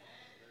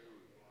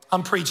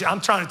 I'm preaching,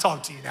 I'm trying to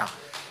talk to you now.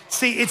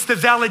 See, it's the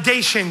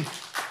validation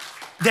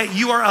that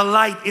you are a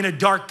light in a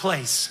dark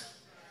place,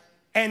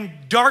 and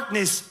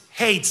darkness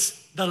hates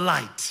the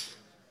light.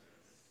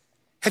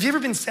 Have you ever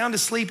been sound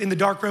asleep in the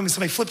dark room and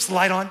somebody flips the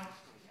light on?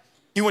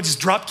 You want to just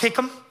drop kick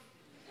them?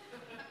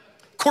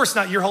 Of course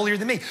not, you're holier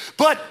than me.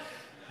 But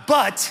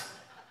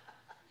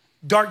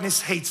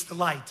darkness hates the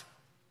light.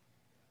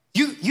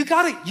 You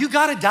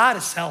gotta die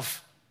to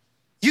self.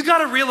 You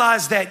gotta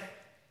realize that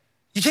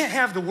you can't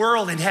have the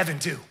world and heaven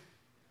too.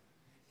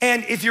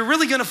 And if you're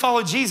really gonna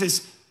follow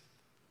Jesus,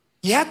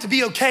 you have to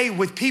be okay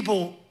with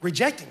people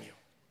rejecting you.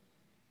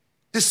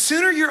 The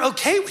sooner you're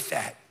okay with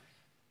that,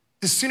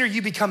 the sooner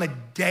you become a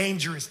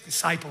dangerous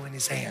disciple in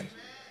his hand.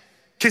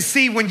 Because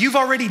see, when you've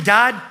already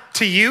died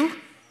to you,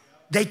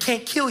 they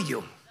can't kill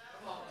you.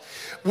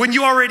 When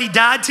you already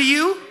died to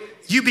you,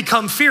 you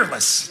become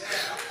fearless.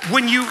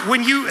 When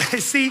you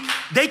see,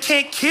 they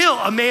can't kill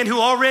a man who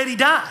already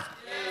died.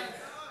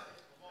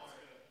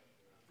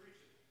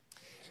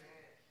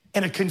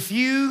 And a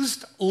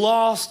confused,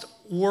 lost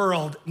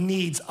world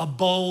needs a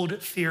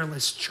bold,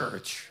 fearless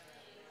church.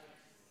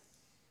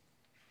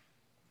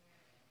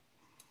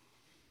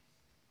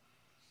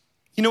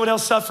 You know what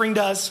else suffering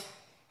does?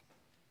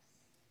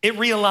 It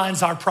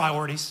realigns our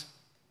priorities.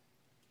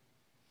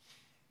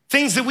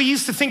 Things that we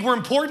used to think were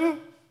important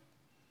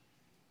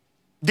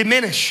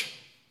diminish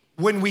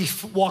when we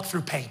walk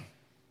through pain.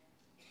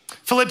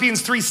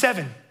 Philippians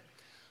 3:7.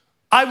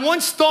 I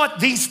once thought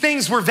these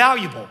things were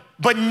valuable,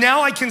 but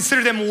now I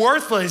consider them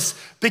worthless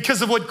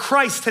because of what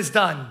Christ has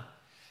done.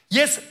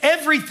 Yes,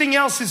 everything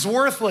else is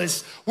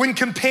worthless when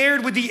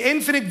compared with the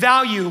infinite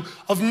value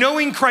of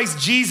knowing Christ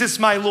Jesus,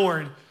 my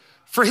Lord.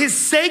 For his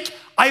sake,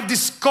 I've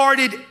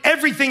discarded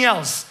everything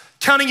else,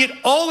 counting it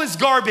all as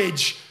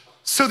garbage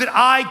so that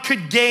I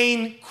could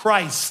gain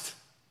Christ.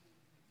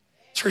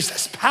 Church,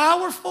 that's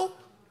powerful.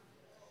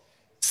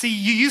 See,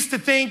 you used to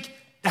think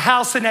the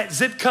house in that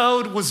zip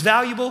code was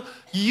valuable.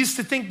 You used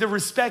to think the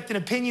respect and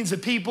opinions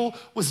of people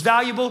was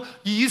valuable.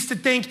 You used to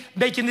think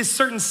making this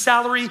certain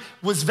salary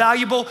was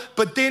valuable.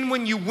 But then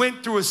when you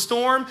went through a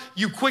storm,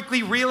 you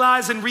quickly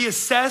realize and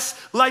reassess.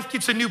 Life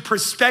gets a new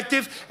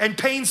perspective, and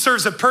pain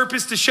serves a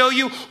purpose to show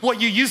you what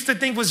you used to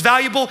think was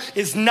valuable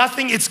is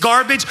nothing. It's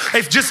garbage.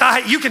 If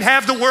you can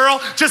have the world,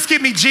 just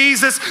give me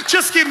Jesus.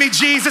 Just give me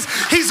Jesus.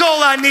 He's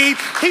all I need.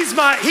 He's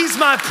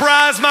my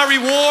prize, my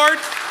reward.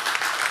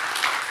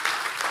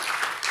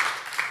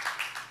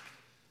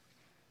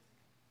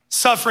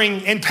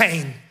 Suffering and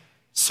pain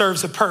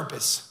serves a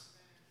purpose.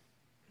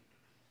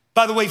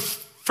 By the way,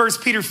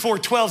 1 Peter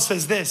 4:12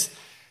 says this,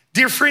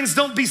 dear friends,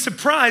 don't be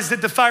surprised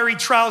at the fiery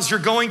trials you're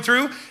going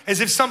through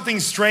as if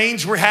something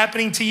strange were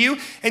happening to you.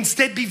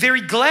 Instead, be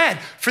very glad,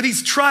 for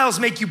these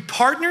trials make you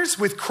partners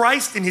with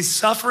Christ in his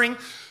suffering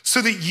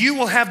so that you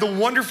will have the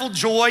wonderful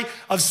joy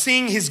of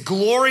seeing his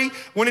glory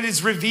when it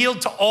is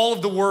revealed to all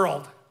of the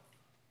world.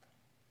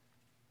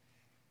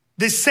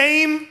 The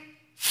same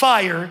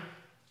fire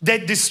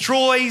that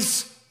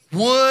destroys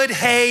wood,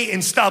 hay,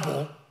 and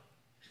stubble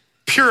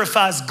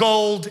purifies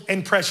gold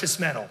and precious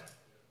metal.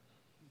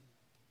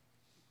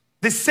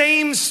 The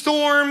same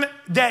storm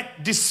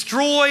that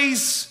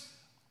destroys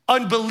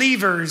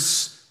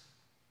unbelievers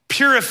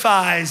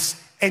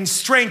purifies and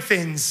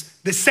strengthens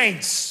the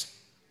saints.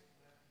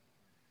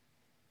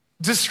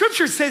 The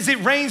scripture says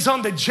it rains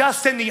on the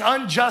just and the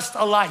unjust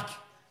alike.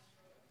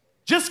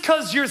 Just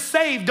because you're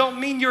saved don't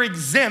mean you're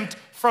exempt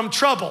from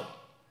trouble.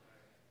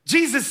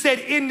 Jesus said,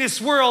 in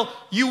this world,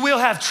 you will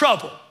have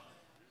trouble,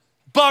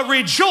 but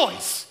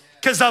rejoice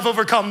because I've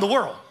overcome the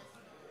world.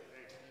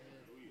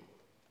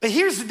 But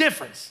here's the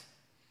difference.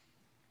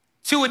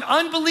 To an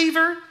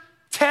unbeliever,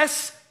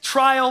 tests,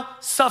 trial,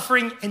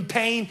 suffering, and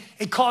pain,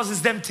 it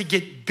causes them to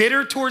get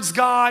bitter towards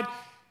God,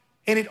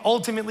 and it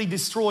ultimately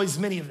destroys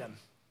many of them.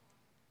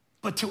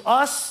 But to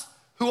us,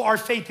 who our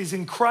faith is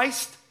in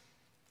Christ,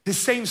 the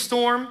same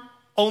storm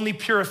only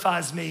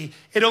purifies me.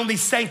 It only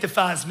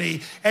sanctifies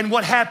me. And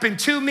what happened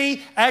to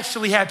me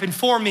actually happened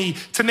for me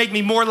to make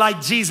me more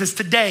like Jesus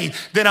today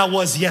than I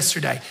was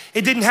yesterday.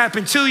 It didn't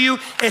happen to you,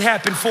 it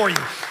happened for you.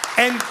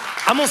 And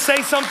I'm gonna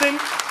say something.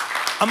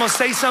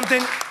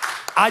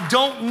 I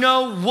don't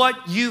know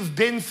what you've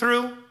been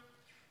through.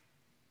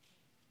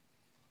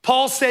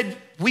 Paul said,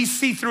 we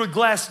see through a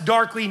glass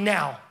darkly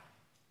now,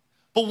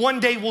 but one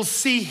day we'll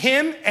see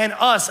him and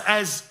us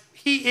as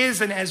he is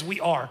and as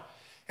we are.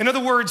 In other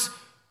words,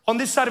 on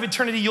this side of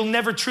eternity, you'll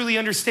never truly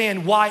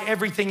understand why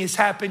everything has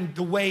happened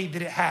the way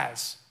that it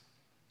has.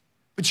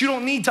 But you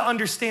don't need to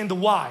understand the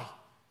why.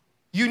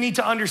 You need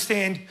to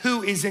understand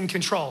who is in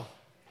control.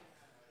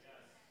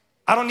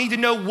 I don't need to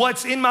know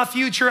what's in my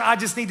future. I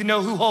just need to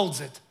know who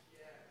holds it.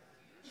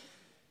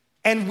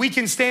 And we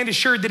can stand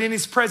assured that in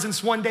his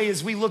presence one day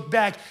as we look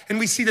back and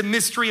we see the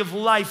mystery of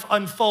life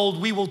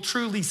unfold, we will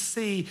truly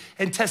see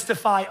and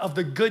testify of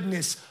the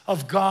goodness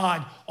of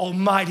God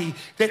Almighty,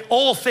 that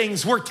all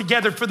things work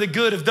together for the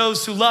good of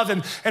those who love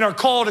him and are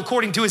called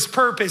according to his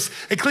purpose.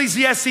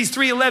 Ecclesiastes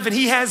 3:11,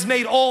 he has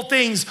made all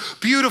things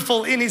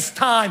beautiful in his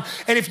time.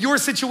 And if your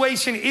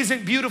situation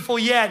isn't beautiful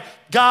yet,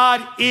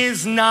 God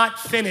is not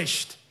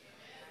finished.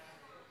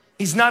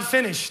 He's not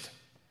finished.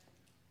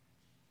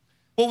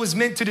 What was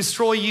meant to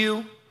destroy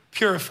you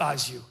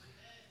purifies you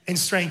and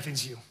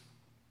strengthens you.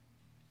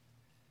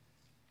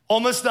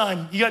 Almost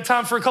done. You got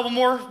time for a couple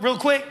more real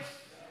quick?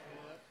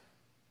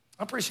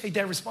 I appreciate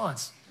that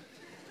response.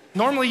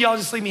 Normally, y'all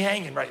just leave me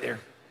hanging right there.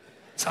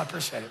 So I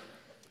appreciate it.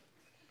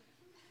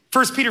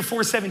 1 Peter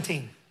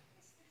 4:17.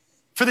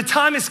 For the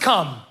time has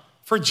come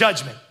for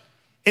judgment,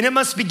 and it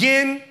must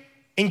begin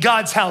in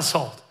God's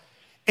household.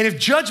 And if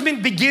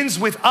judgment begins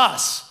with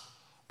us,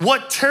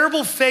 what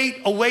terrible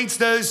fate awaits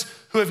those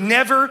who have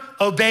never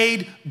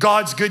obeyed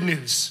God's good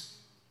news.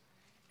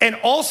 And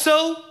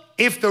also,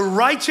 if the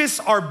righteous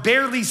are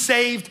barely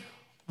saved,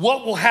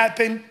 what will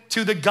happen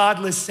to the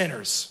godless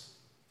sinners?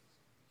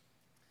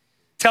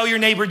 Tell your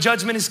neighbor,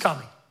 judgment is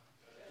coming.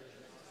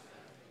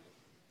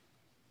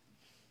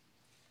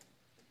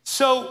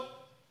 So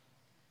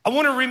I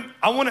want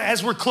to,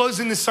 as we're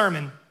closing the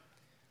sermon,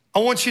 I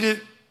want you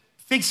to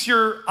fix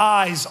your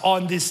eyes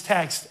on this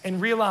text and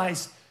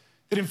realize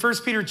that in 1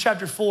 Peter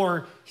chapter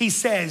 4, he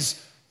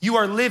says, you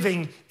are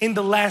living in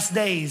the last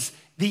days.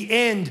 The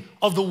end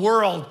of the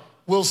world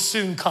will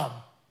soon come.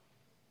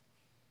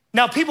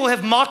 Now, people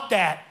have mocked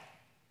that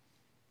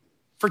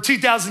for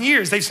 2,000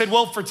 years. They've said,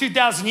 well, for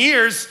 2,000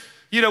 years,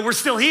 we're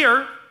still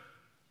here.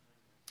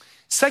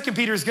 2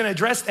 Peter is going to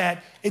address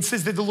that. It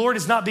says that the Lord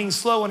is not being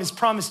slow on his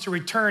promise to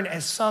return,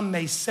 as some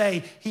may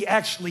say. He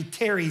actually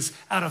tarries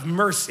out of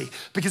mercy.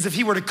 Because if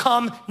he were to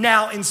come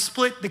now and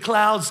split the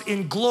clouds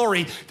in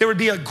glory, there would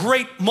be a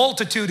great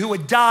multitude who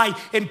would die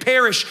and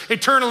perish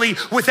eternally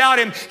without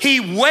him.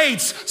 He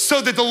waits so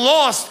that the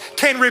lost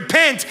can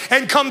repent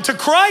and come to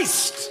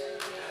Christ.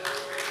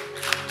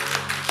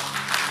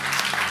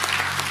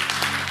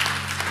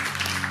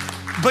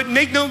 But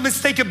make no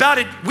mistake about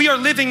it, we are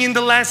living in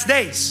the last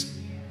days.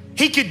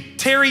 He could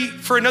tarry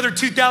for another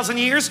 2,000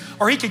 years,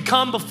 or he could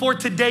come before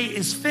today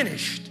is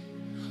finished.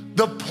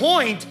 The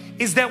point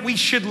is that we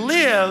should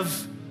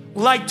live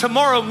like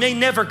tomorrow may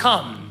never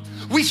come.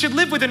 We should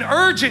live with an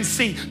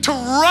urgency to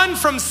run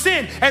from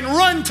sin and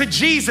run to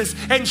Jesus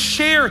and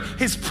share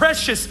his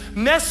precious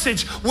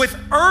message with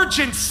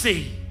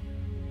urgency.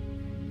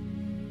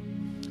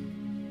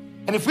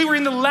 And if we were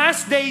in the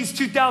last days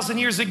 2,000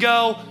 years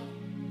ago,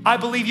 I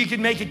believe you could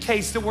make a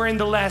case that we're in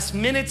the last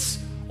minutes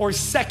or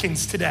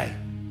seconds today.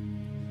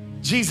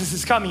 Jesus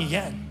is coming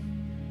again.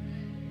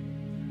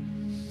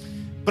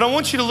 But I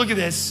want you to look at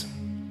this.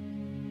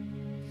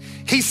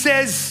 He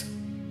says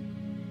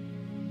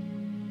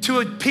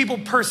to a people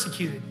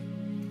persecuted,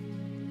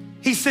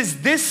 he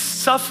says, this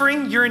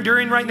suffering you're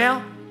enduring right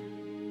now,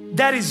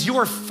 that is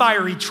your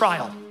fiery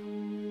trial.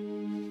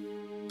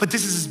 But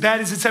this is as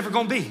bad as it's ever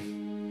gonna be.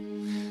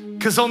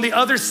 Because on the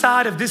other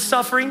side of this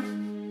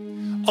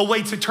suffering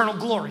awaits eternal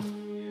glory.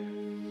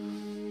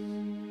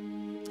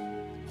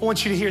 I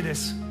want you to hear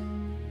this.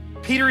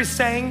 Peter is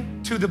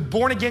saying to the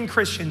born again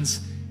Christians,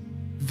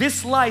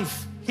 this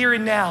life here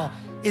and now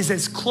is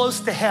as close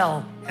to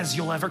hell as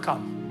you'll ever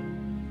come.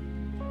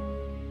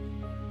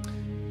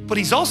 But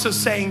he's also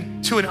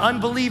saying to an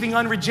unbelieving,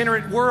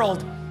 unregenerate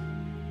world,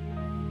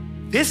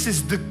 this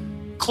is the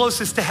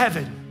closest to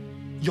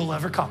heaven you'll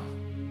ever come.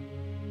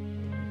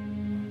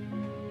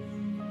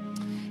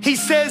 He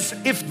says,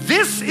 if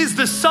this is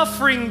the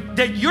suffering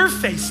that you're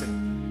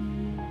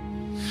facing,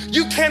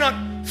 you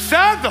cannot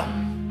fathom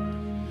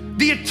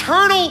the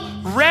eternal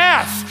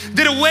wrath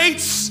that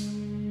awaits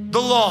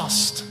the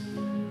lost.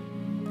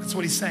 That's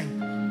what he's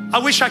saying. I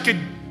wish I could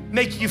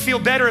make you feel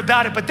better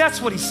about it, but that's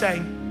what he's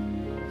saying.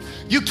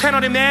 You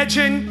cannot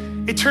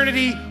imagine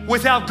eternity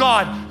without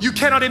God. You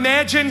cannot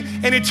imagine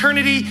an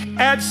eternity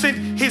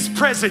absent his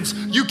presence.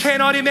 You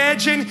cannot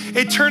imagine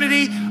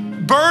eternity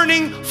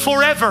burning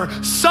forever,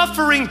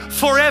 suffering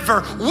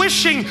forever,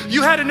 wishing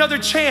you had another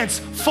chance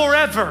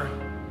forever.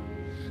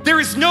 There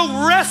is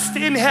no rest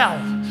in hell,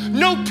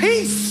 no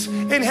peace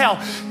in hell.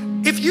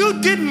 If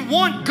you didn't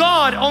want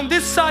God on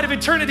this side of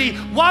eternity,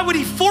 why would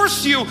he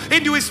force you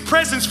into his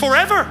presence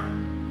forever?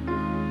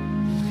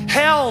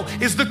 Hell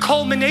is the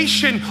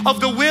culmination of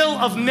the will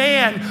of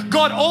man.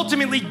 God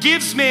ultimately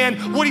gives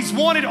man what he's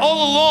wanted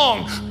all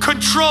along,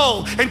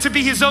 control, and to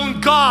be his own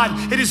God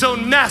and his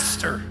own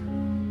master.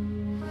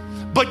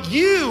 But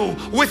you,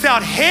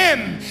 without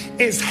him,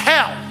 is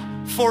hell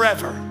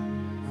forever.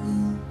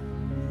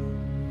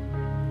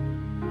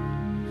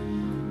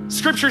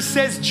 Scripture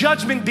says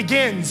judgment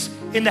begins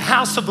in the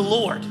house of the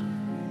Lord.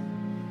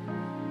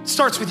 It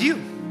starts with you.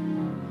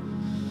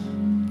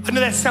 I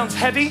know that sounds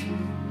heavy,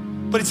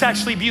 but it's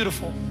actually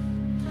beautiful.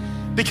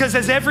 Because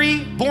as every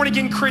born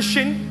again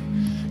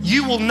Christian,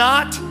 you will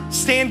not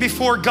stand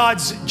before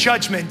God's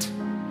judgment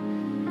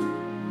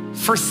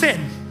for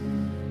sin.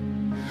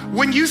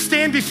 When you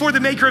stand before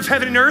the maker of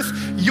heaven and earth,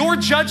 your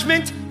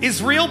judgment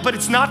is real, but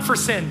it's not for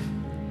sin.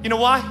 You know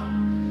why?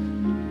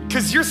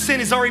 Because your sin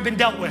has already been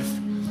dealt with.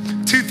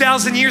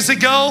 2,000 years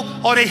ago,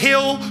 on a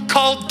hill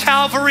called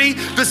Calvary,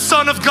 the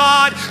Son of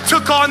God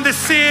took on the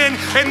sin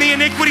and the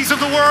iniquities of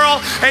the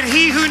world, and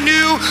he who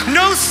knew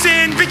no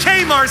sin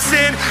became our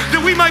sin,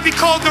 that we might be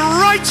called the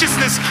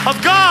righteousness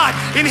of God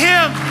in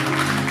him.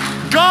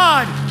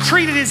 God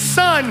treated his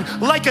son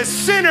like a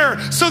sinner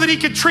so that he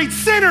could treat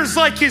sinners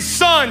like his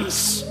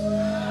sons.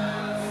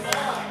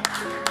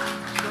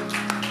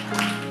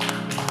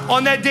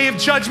 On that day of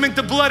judgment,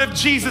 the blood of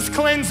Jesus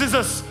cleanses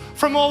us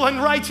from all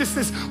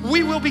unrighteousness.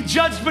 We will be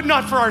judged, but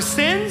not for our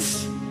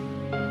sins.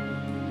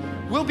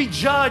 We'll be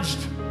judged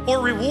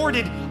or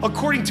rewarded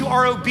according to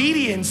our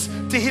obedience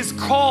to his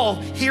call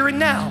here and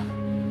now.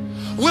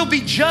 We'll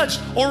be judged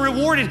or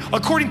rewarded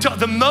according to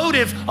the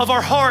motive of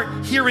our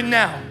heart here and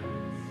now.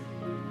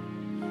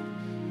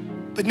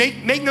 But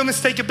make no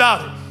mistake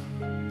about it.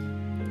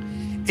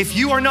 If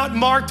you are not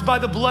marked by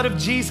the blood of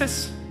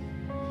Jesus,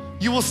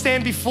 you will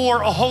stand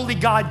before a holy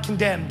God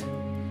condemned.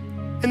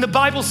 And the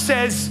Bible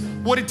says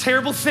what a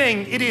terrible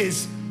thing it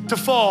is to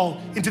fall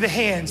into the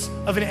hands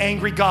of an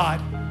angry God.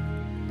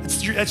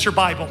 That's your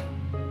Bible.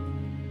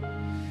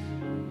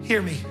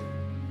 Hear me.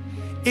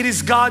 It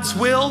is God's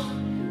will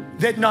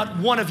that not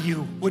one of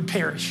you would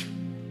perish.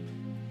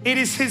 It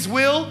is his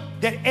will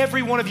that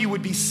every one of you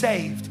would be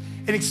saved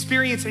and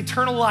experience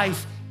eternal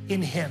life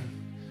in him.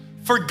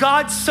 For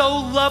God so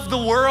loved the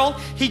world,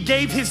 he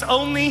gave his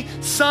only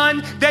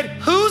son, that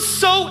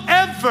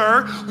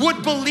whosoever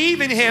would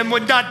believe in him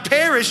would not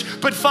perish,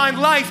 but find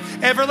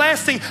life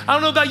everlasting. I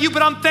don't know about you,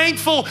 but I'm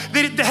thankful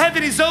that the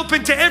heaven is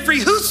open to every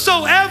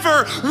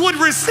whosoever would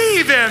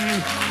receive him.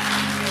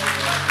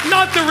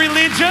 Not the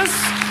religious,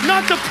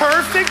 not the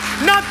perfect,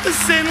 not the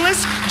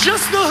sinless,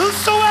 just the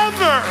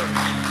whosoever.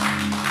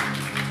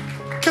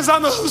 Because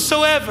I'm a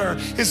whosoever,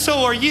 and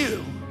so are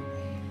you.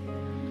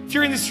 If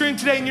you're in this room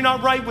today and you're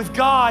not right with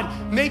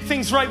God, make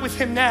things right with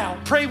him now.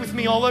 Pray with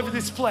me all over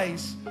this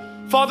place.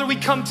 Father, we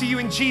come to you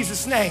in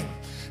Jesus' name.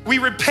 We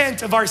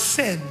repent of our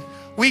sin.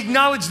 We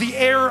acknowledge the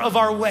error of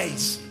our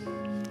ways.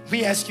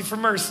 We ask you for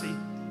mercy.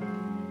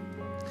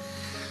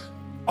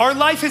 Our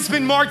life has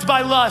been marked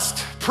by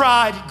lust,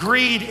 pride,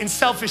 greed, and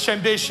selfish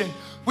ambition.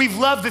 We've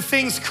loved the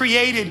things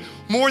created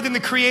more than the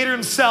Creator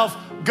himself.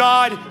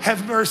 God,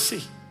 have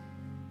mercy.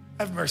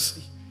 Have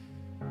mercy.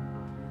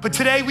 But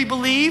today we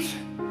believe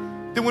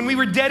that when we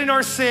were dead in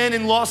our sin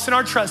and lost in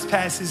our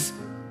trespasses,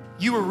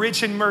 you were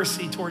rich in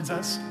mercy towards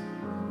us.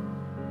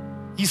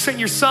 You sent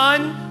your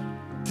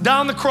son to die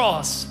on the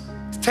cross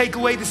to take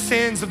away the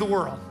sins of the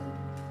world.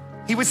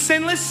 He was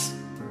sinless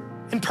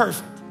and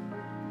perfect.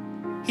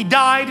 He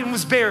died and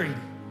was buried.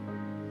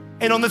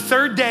 And on the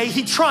third day,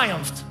 he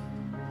triumphed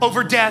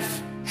over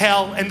death,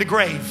 hell, and the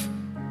grave.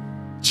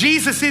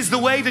 Jesus is the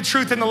way, the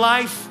truth, and the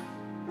life.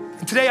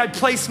 And today I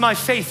place my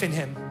faith in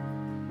him.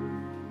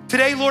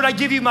 Today, Lord, I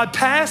give you my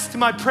past,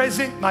 my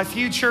present, my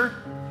future.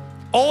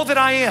 All that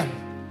I am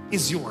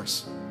is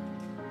yours.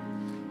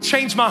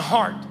 Change my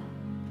heart.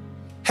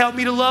 Help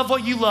me to love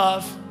what you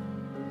love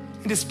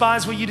and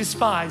despise what you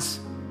despise.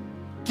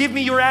 Give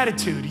me your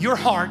attitude, your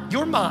heart,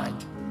 your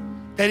mind,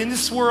 that in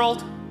this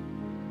world,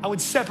 I would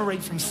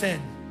separate from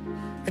sin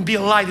and be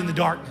a light in the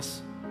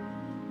darkness.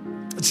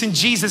 It's in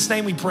Jesus'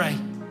 name we pray.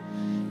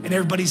 And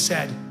everybody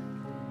said,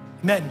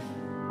 amen.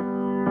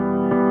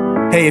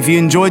 Hey, if you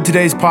enjoyed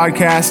today's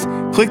podcast,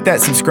 click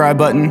that subscribe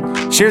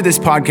button, share this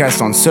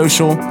podcast on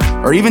social,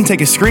 or even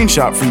take a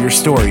screenshot for your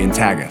story and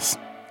tag us.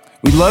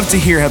 We'd love to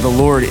hear how the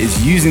Lord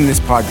is using this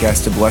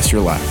podcast to bless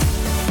your life.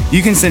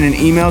 You can send an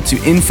email to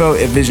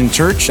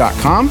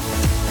info@visionchurch.com,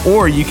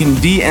 or you can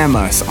DM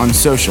us on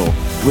social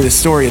with a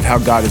story of how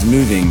God is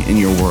moving in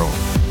your world.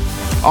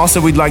 Also,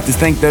 we'd like to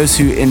thank those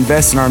who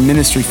invest in our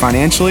ministry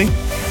financially.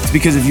 It's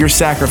because of your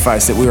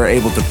sacrifice that we are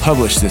able to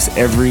publish this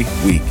every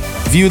week.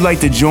 If you would like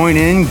to join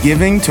in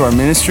giving to our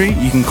ministry,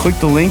 you can click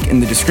the link in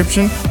the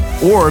description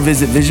or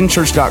visit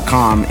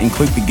visionchurch.com and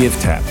click the Give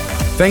tab.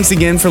 Thanks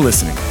again for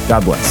listening.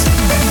 God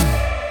bless.